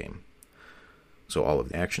placement game. So all of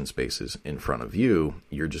the action spaces in front of you,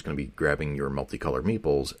 you're just going to be grabbing your multicolored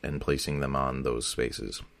meeples and placing them on those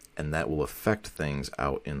spaces. And that will affect things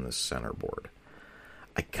out in the center board.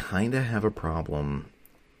 I kind of have a problem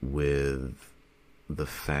with the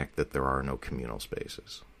fact that there are no communal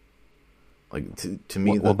spaces. Like, to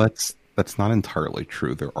me... Well, that's not entirely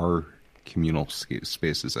true. There are communal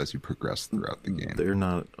spaces as you progress throughout the game. They're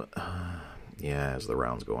not... as the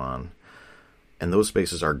rounds go on. And those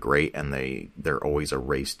spaces are great, and they're always a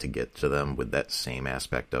race to get to them with that same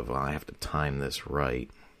aspect of, I have to time this right.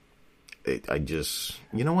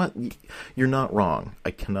 You know what? You're not wrong. I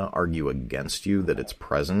cannot argue against you that it's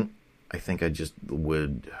present. I think I just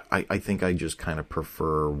kind of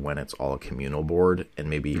prefer when it's all a communal board, and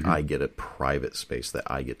maybe I get a private space that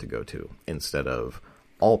I get to go to, instead of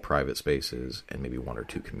all private spaces and maybe 1 or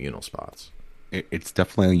 2 communal spots. It's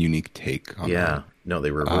definitely a unique take on that. No,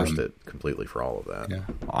 they reversed it completely for all of that. Yeah.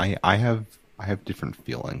 I have different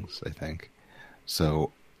feelings, I think.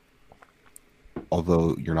 So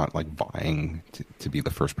although you're not like vying to be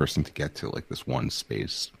the first person to get to like this one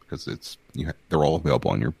space, because they're all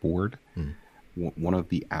available on your board. One of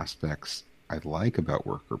the aspects I like about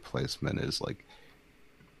worker placement is like,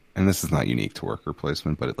 and this is not unique to worker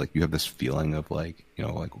placement, but like you have this feeling of like,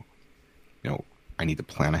 I need to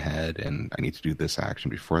plan ahead and I need to do this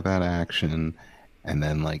action before that action. And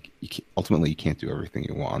then like ultimately you can't do everything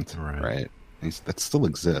you want. Right. And that still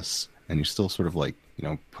exists. And you're still sort of like,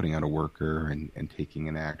 putting out a worker and taking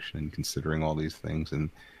an action and considering all these things. And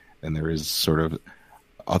there is sort of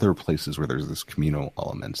other places where there's this communal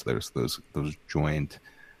elements. There's those joint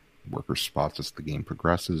worker spots as the game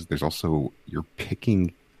progresses. There's also, you're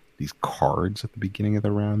picking these cards at the beginning of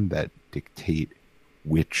the round that dictate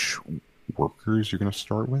which workers you're going to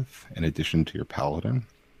start with in addition to your paladin.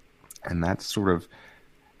 And that sort of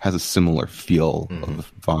has a similar feel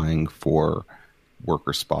of vying for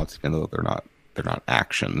worker spots, even though they're not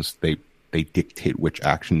actions. They dictate which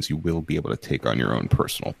actions you will be able to take on your own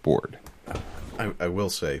personal board. I will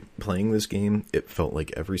say, playing this game, it felt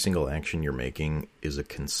like every single action you're making is a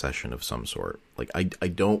concession of some sort. Like, I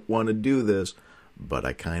don't want to do this, but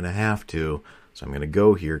I kind of have to, so I'm going to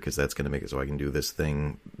go here because that's going to make it so I can do this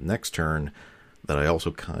thing next turn that I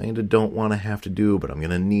also kind of don't want to have to do, but I'm going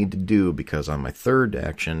to need to do because on my third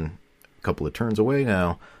action, a couple of turns away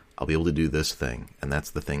now, I'll be able to do this thing, and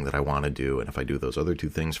that's the thing that I want to do, and if I do those other two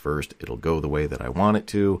things first, it'll go the way that I want it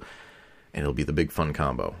to, and it'll be the big fun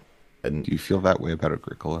combo. And do you feel that way about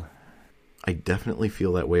Agricola? I definitely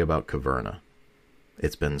feel that way about Caverna.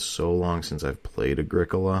 It's been so long since I've played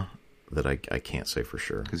Agricola that I can't say for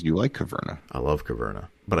sure. Because you like Caverna. I love Caverna,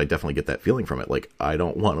 but I definitely get that feeling from it. Like, I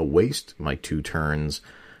don't want to waste my 2 turns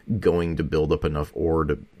going to build up enough ore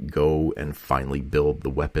to go and finally build the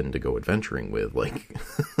weapon to go adventuring with. Like,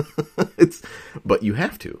 but you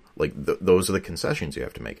have to. Like, those are the concessions you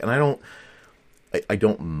have to make. And I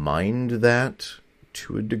don't mind that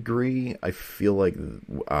to a degree. I feel like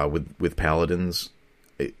with Paladins,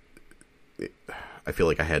 I feel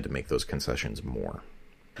like I had to make those concessions more.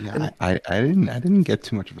 Yeah, I didn't get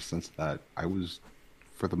too much of a sense of that. I was,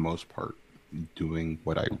 for the most part, doing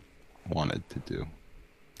what I wanted to do.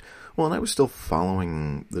 Well, and I was still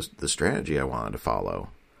following the strategy I wanted to follow.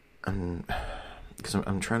 Because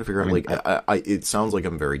I'm trying to figure out, like, it sounds like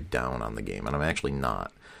I'm very down on the game, and I'm actually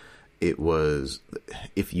not. It was,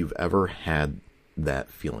 if you've ever had that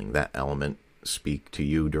feeling, that element speak to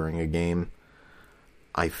you during a game,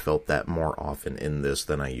 I felt that more often in this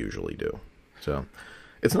than I usually do. So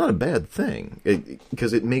it's not a bad thing,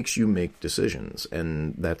 because it makes you make decisions,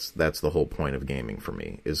 and that's the whole point of gaming for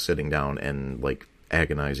me, is sitting down and, like,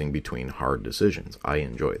 agonizing between hard decisions. I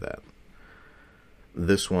enjoy that.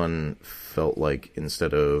 This one felt like,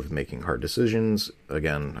 instead of making hard decisions,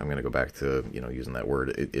 again, I'm going to go back to, using that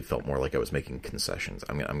word, it felt more like I was making concessions.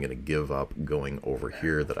 I'm going to give up going over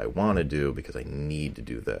here that I want to do because I need to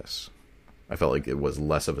do this. I felt like it was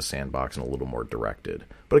less of a sandbox and a little more directed.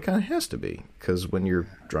 But it kind of has to be, because when you're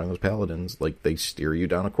drawing those paladins, like, they steer you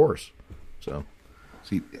down a course. So,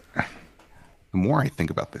 see, the more I think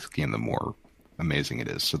about this game, the more amazing it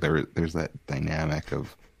is. So there's that dynamic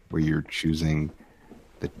of where you're choosing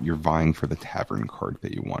that you're vying for the tavern card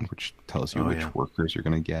that you want, which tells you which workers you're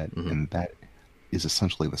going to get, and that is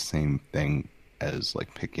essentially the same thing as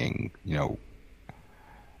like picking,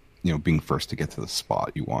 being first to get to the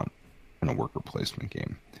spot you want in a worker placement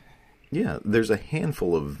game. Yeah, there's a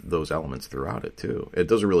handful of those elements throughout it too. It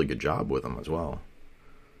does a really good job with them as well.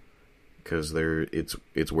 Because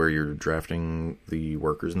it's where you're drafting the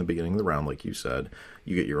workers in the beginning of the round, like you said.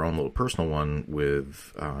 You get your own little personal one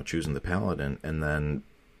with choosing the paladin, and then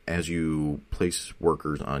as you place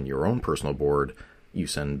workers on your own personal board, you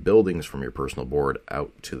send buildings from your personal board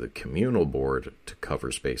out to the communal board to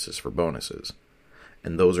cover spaces for bonuses.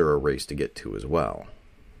 And those are a race to get to as well.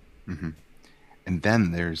 Mm-hmm. And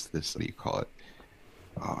then there's this, what do you call it?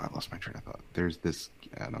 Oh, I lost my train of thought. There's this,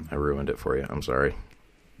 Adam. I ruined it for you. I'm sorry.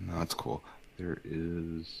 No, that's cool. There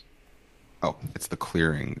is... Oh, it's the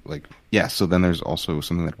clearing. Like, yeah, so then there's also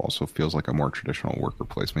something that also feels like a more traditional worker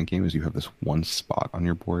placement game, is you have this one spot on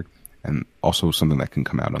your board, and also something that can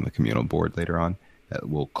come out on the communal board later on that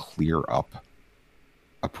will clear up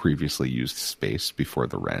a previously used space before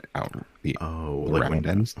the round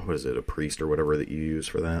ends. What is it, a priest or whatever that you use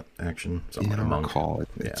for that action? Something like a monk.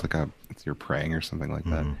 It's like it's your praying or something like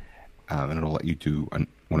that. And it'll let you do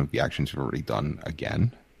one of the actions you've already done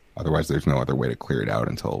again. Otherwise, there's no other way to clear it out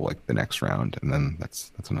until like the next round, and then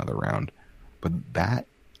that's another round. But that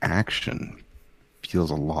action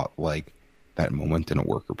feels a lot like that moment in a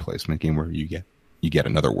worker placement game where you get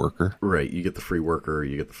another worker. Right, you get the free worker,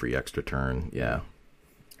 you get the free extra turn, yeah.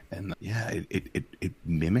 And yeah, it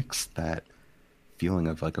mimics that feeling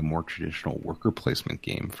of like a more traditional worker placement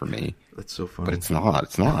game for me. That's so funny. But it's not.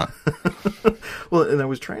 It's not. Well, and I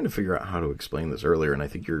was trying to figure out how to explain this earlier, and I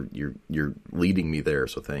think you're leading me there.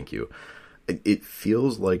 So thank you. It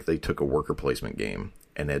feels like they took a worker placement game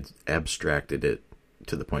and had abstracted it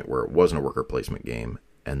to the point where it wasn't a worker placement game,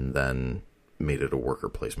 and then made it a worker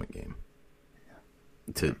placement game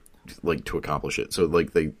to accomplish it. So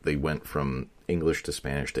like they went from English to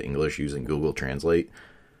Spanish to English using Google Translate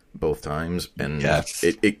both times, and yes.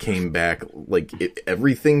 it came back like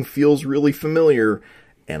everything feels really familiar,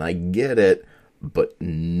 and I get it, but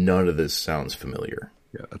none of this sounds familiar.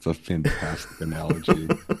 Yeah, that's a fantastic analogy.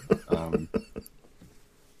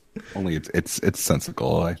 Only it's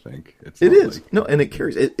sensical, I think. It is. Like... No, and it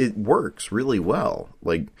carries. It works really well.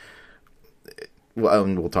 Like, well,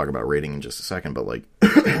 and we'll talk about rating in just a second, but like,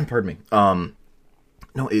 pardon me.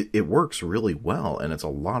 No, it works really well, and it's a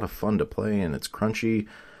lot of fun to play, and it's crunchy.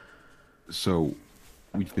 So,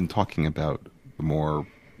 we've been talking about the more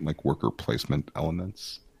like worker placement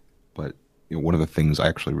elements, but one of the things I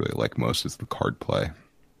actually really like most is the card play,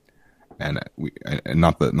 and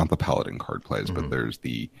not the paladin card plays, but there's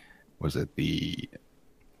the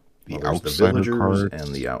outsider villagers cards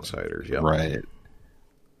and the outsiders, yeah, right.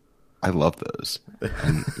 I love those,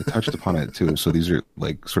 and it touched upon it too. So these are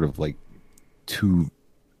like sort of like two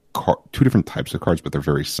different types of cards, but they're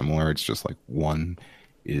very similar. It's just like one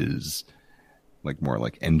is like more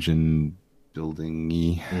like engine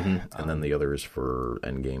building-y, and then the other is for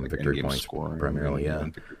endgame victory points, scoring, primarily. Yeah.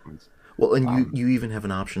 Victory points. Well, and you even have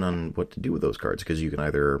an option on what to do with those cards, because you can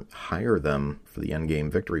either hire them for the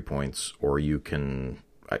endgame victory points, or you can.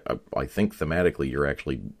 I think thematically you're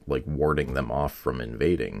actually like warding them off from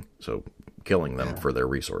invading, so killing them for their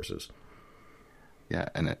resources. Yeah,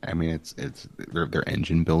 and I mean they're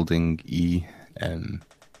engine building and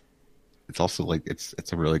it's also like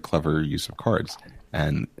it's a really clever use of cards,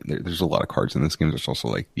 and there's a lot of cards in this game. There's also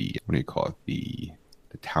like the what do you call it, the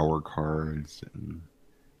tower cards and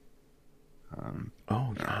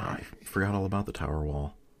I forgot all about the tower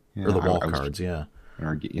wall or the wall cards. Yeah.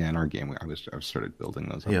 In our game, I started building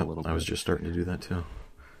those up a little bit. I was just starting to do that too.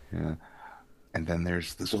 Yeah, and then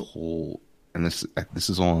there's this whole, and this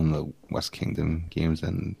is all in the West Kingdom games,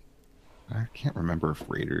 and I can't remember if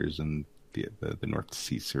Raiders and the North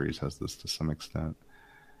Sea series has this to some extent,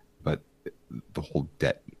 but the whole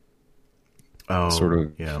debt. Sort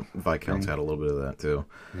of. Yeah, Viscounts had a little bit of that too.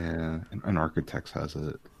 Yeah, and Architects has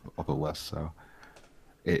it, although less so.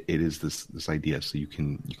 It is this idea, so you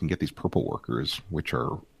can get these purple workers, which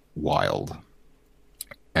are wild,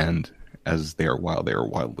 and as they are wild, they are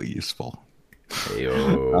wildly useful.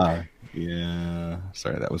 Yeah,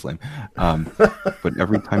 sorry, that was lame. But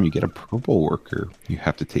every time you get a purple worker, you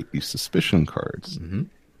have to take these suspicion cards,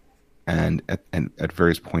 and at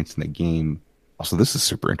various points in the game. Also, this is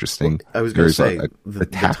super interesting. Well, I was going to say the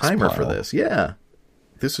pile timer for this. Yeah,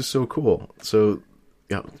 this is so cool. So.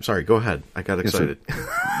 Yeah, sorry, go ahead. I got excited.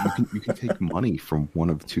 So you can take money from one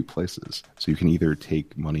of two places. So you can either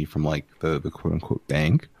take money from like the quote unquote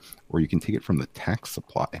bank, or you can take it from the tax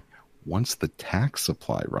supply. Once the tax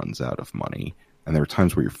supply runs out of money, and there are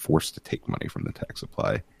times where you're forced to take money from the tax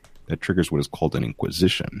supply, that triggers what is called an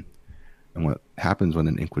inquisition. And what happens when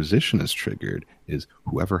an inquisition is triggered is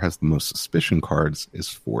whoever has the most suspicion cards is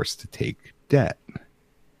forced to take debt.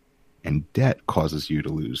 And debt causes you to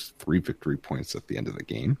lose 3 victory points at the end of the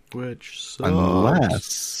game. Which sucks.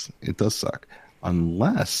 Unless, it does suck,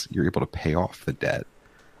 unless you're able to pay off the debt,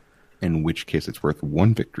 in which case it's worth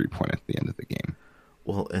 1 victory point at the end of the game.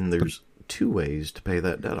 Well, and there's 2 ways to pay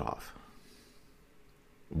that debt off.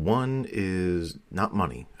 One is not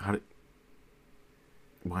money.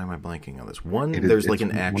 Why am I blanking on this? There's like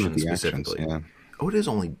an action specifically. Actions, yeah. Oh, it is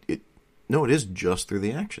only... No, it is just through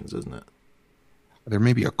the actions, isn't it? There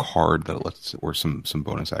may be a card that lets, or some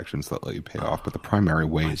bonus actions that let you pay off, but the primary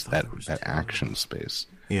way is that action space.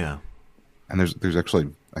 Yeah. And there's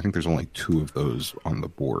actually, I think there's only 2 of those on the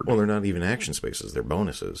board. Well, they're not even action spaces, they're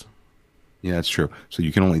bonuses. Yeah, it's true. So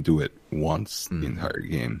you can only do it once the entire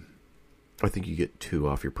game. I think you get 2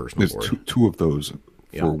 off your personal board. There's two of those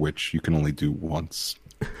for which you can only do once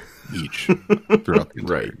each throughout the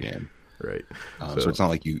entire game. Right. So it's not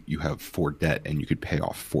like you have 4 debt and you could pay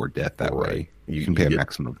off 4 debt that way. You can pay a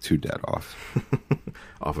maximum of 2 debt off.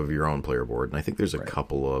 Off of your own player board. And I think there's a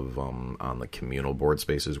couple of on the communal board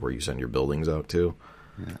spaces where you send your buildings out to.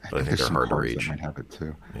 Yeah, but I think they're hard to reach. That might have it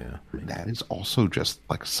too. Yeah. That is also just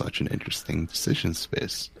like such an interesting decision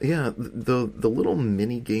space. Yeah, the little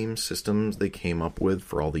mini game systems they came up with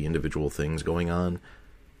for all the individual things going on,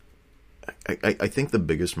 I think the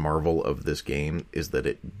biggest marvel of this game is that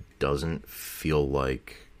it doesn't feel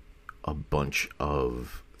like a bunch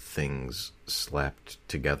of things slapped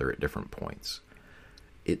together at different points.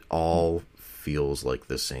 It all feels like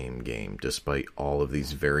the same game, despite all of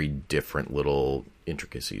these very different little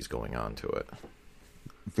intricacies going on to it.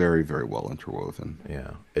 Very, very well interwoven.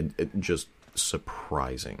 Yeah, it just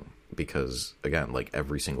surprising because, again, like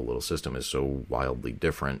every single little system is so wildly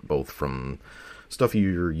different, both from stuff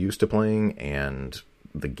you're used to playing and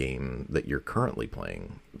the game that you're currently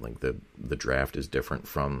playing. Like the draft is different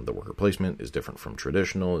from the worker placement, is different from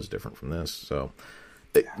traditional, is different from this. So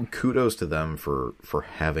kudos to them for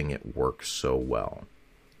having it work so well.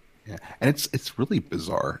 Yeah, and it's really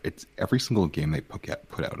bizarre. It's every single game they put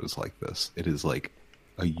out is like this. It is like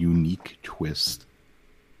a unique twist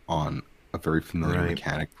on a very familiar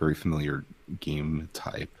mechanic, very familiar game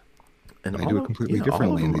type. And they do it completely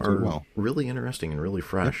differently, and they do it well. Really interesting and really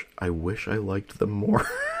fresh. Yep. I wish I liked them more.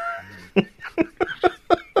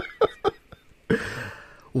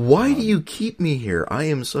 Why do you keep me here? I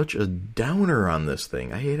am such a downer on this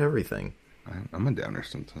thing. I hate everything. I'm a downer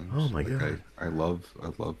sometimes. Oh my god! I love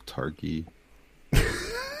Targi.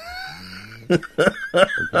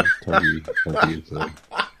 Targi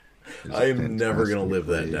I am never going to live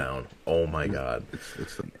that down. Oh my god!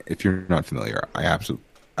 If you're not familiar, I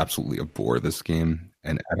absolutely abhor this game,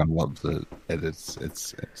 and Adam loves it. It's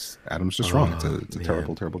Adam's just wrong. It's a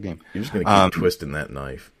terrible game. You're just going to keep twisting that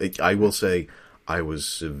knife. I will say, I was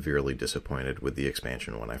severely disappointed with the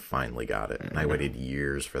expansion when I finally got it, and I waited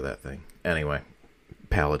years for that thing. Anyway,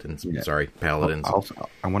 Paladins. Yeah. Sorry, Paladins.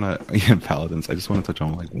 I want to Paladins. I just want to touch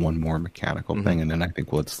on like one more mechanical thing, and then I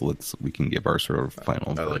think we can give our sort of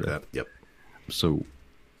final. I like that. Yep. So,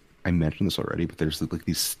 I mentioned this already, but there's like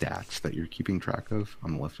these stats that you're keeping track of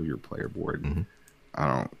on the left of your player board. Mm-hmm. I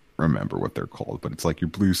don't remember what they're called, but it's like your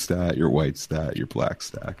blue stat, your white stat, your black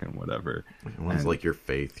stat, and whatever. One's like your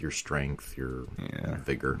faith, your strength, your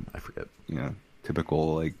vigor. I forget. Yeah,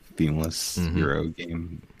 typical like themeless Euro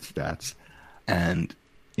game stats. And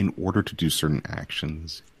in order to do certain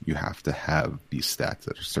actions, you have to have these stats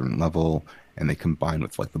at a certain level, and they combine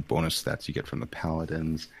with like the bonus stats you get from the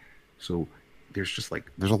paladins. So there's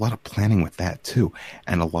a lot of planning with that too,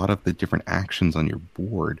 and a lot of the different actions on your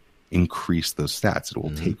board increase those stats. It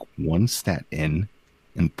will take one stat in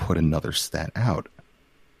and put another stat out,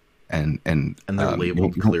 and they're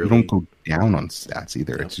labeled clearly. You don't go down on stats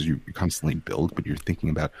either. Yep. It's just you constantly build, but you're thinking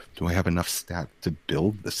about, do I have enough stat to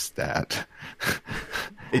build the stat?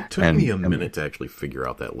 It took me a minute to actually figure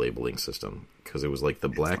out that labeling system, because it was like the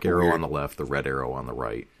black arrow on the left, the red arrow on the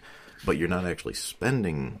right. But you're not actually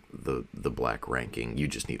spending the black ranking. You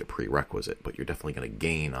just need a prerequisite, but you're definitely going to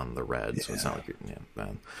gain on the red. Yeah. So it's not like you're...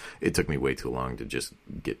 It took me way too long to just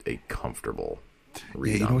get a comfortable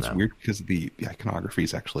read on it's them. Weird because the iconography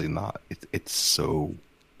is actually not... It's so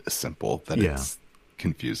simple that it's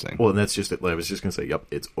confusing. Well, and that's just it. I was just going to say,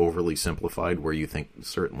 it's overly simplified, where you think,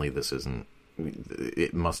 certainly this isn't...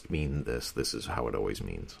 It must mean this. This is how it always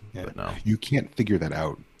means. Yeah. But no. You can't figure that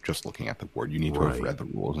out just looking at the board. You need to have read the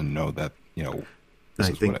rules and know that, this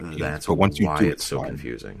is what it means. That's why it's so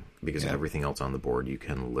confusing, because everything else on the board, you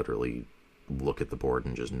can literally look at the board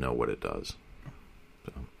and just know what it does.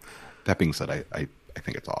 So. That being said, I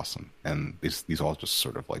think it's awesome, and these all just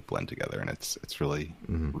sort of like blend together, and it's really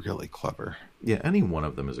really clever. Yeah, any one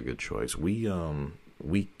of them is a good choice. We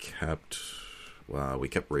kept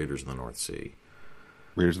Raiders of the North Sea.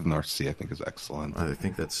 Raiders of the North Sea, I think, is excellent. I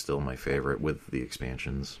think that's still my favorite with the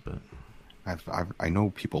expansions, but I know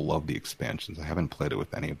people love the expansions. I haven't played it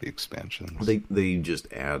with any of the expansions. They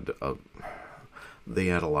just add a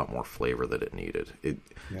lot more flavor that it needed. It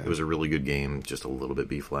was a really good game, just a little bit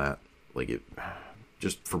B flat, like it,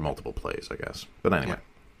 just for multiple plays, I guess. But anyway,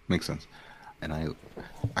 makes sense. And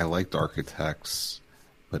I liked Architects,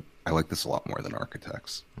 but I like this a lot more than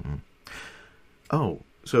Architects. Mm-hmm. Oh,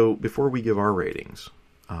 so before we give our ratings,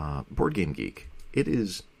 Board Game Geek, it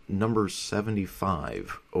is number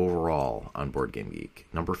 75 overall on Board Game Geek,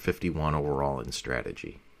 number 51 overall in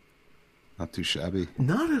strategy. Not too shabby.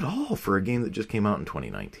 Not at all for a game that just came out in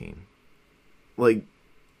 2019. Like,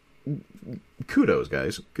 kudos,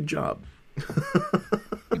 guys. Good job.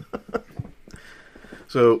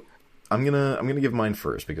 So, I'm gonna give mine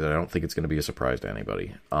first, because I don't think it's gonna be a surprise to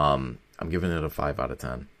anybody. I'm giving it a 5 out of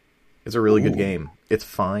 10. It's a really good game. It's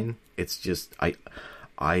fine. It's just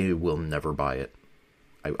I will never buy it.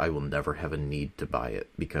 I will never have a need to buy it,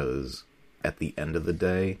 because at the end of the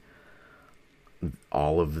day,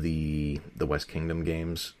 all of the West Kingdom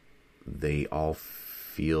games, they all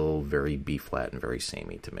feel very B-flat and very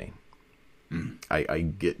samey to me. I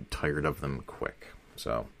get tired of them quick.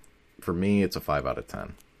 So For me, it's a 5 out of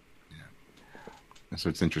 10. So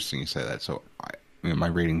it's interesting you say that. So my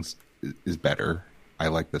ratings is better. I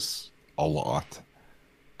like this a lot.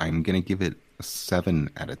 I'm going to give it a 7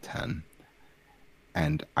 out of 10.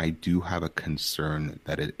 And I do have a concern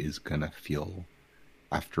that it is going to feel,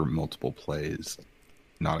 after multiple plays,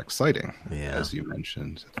 not exciting, as you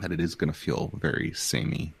mentioned. That it is going to feel very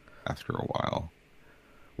samey after a while.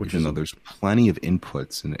 Even though there's plenty of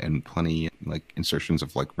inputs and plenty like insertions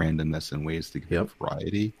of like randomness and ways to give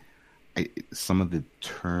variety, some of the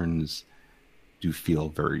turns do feel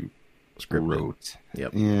very rote.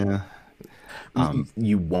 Yep. Yeah.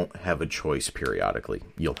 You won't have a choice periodically.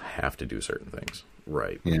 You'll have to do certain things.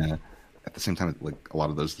 Right. Yeah. At the same time, like a lot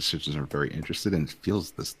of those decisions are very interested, and it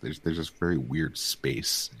feels there's this very weird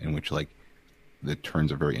space in which like the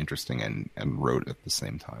turns are very interesting and rote at the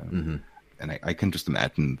same time. Mm-hmm. And I can just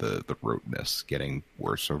imagine the roteness getting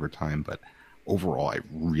worse over time, but overall I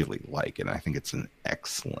really like it. I think it's an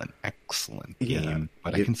excellent game,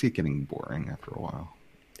 but I can see it getting boring after a while.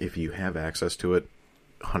 If you have access to it,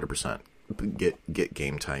 100%. Get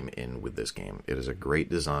game time in with this game. It is a great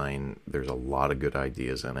design. There's a lot of good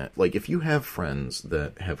ideas in it. Like, if you have friends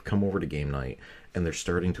that have come over to game night and they're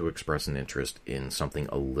starting to express an interest in something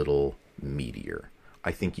a little meatier,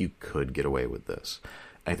 I think you could get away with this.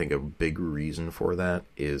 I think a big reason for that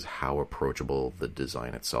is how approachable the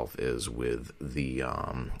design itself is with the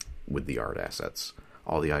art assets.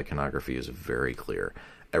 All the iconography is very clear.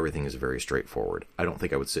 Everything is very straightforward. I don't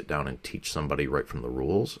think I would sit down and teach somebody right from the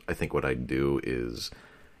rules. I think what I'd do is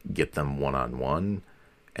get them one-on-one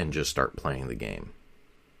and just start playing the game.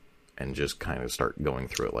 And just kind of start going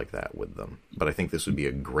through it like that with them. But I think this would be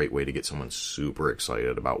a great way to get someone super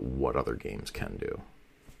excited about what other games can do.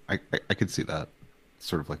 I could see that.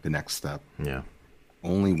 Sort of like the next step. Yeah.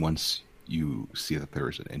 Only once you see that there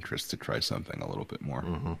is an interest to try something a little bit more.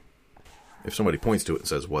 Mm-hmm. If somebody points to it and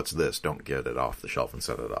says, "What's this?" don't get it off the shelf and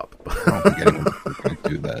set it up. I don't think anyone's going to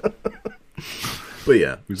do that. But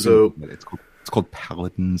yeah, so it's called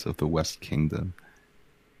Paladins of the West Kingdom.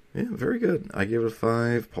 Yeah, very good. I give it a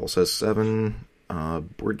 5. Paul says 7.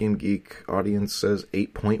 Board Game Geek audience says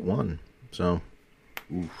 8.1. So,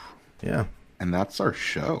 yeah. And that's our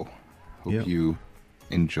show. Hope you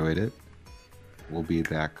enjoyed it. We'll be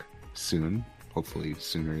back soon. Hopefully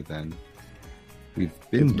sooner than we've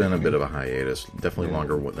been. It's been a bit of a hiatus. Definitely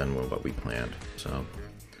longer than what we planned. So,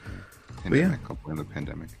 Couple in the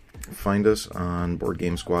pandemic. Find us on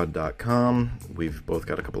BoardGameSquad.com. We've both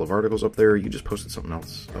got a couple of articles up there. You just posted something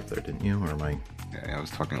else up there, didn't you? Or am I? Yeah, I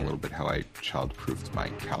was talking a little bit how I child-proofed my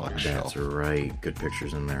Kallax shell. That's right. Good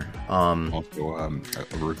pictures in there. Also, a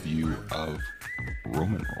review of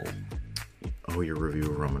Roman Roll. Oh, your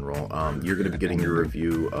review of Roman Roll. You're going to be getting your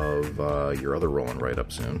review of your other Roll and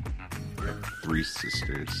Write-Up soon. Three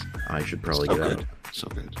Sisters. I should probably get out. So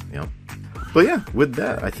good. Yep. But yeah, with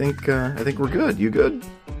that, I think we're good. You good?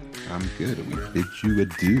 I'm good. We bid you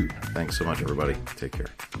adieu. Thanks so much, everybody. Take care.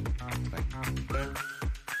 Bye.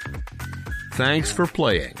 Thanks for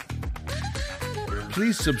playing.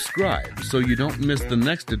 Please subscribe so you don't miss the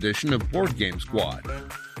next edition of Board Game Squad.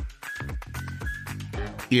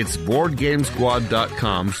 It's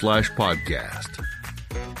BoardGameSquad.com/podcast.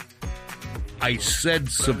 I said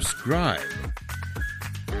subscribe.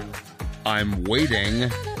 I'm waiting.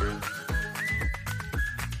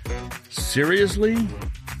 Seriously?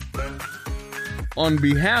 On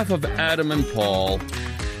behalf of Adam and Paul,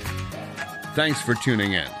 thanks for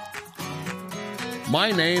tuning in.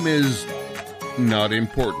 My name is not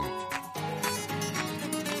important.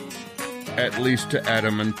 At least to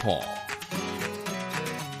Adam and Paul.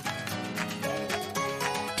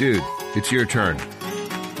 Dude, it's your turn.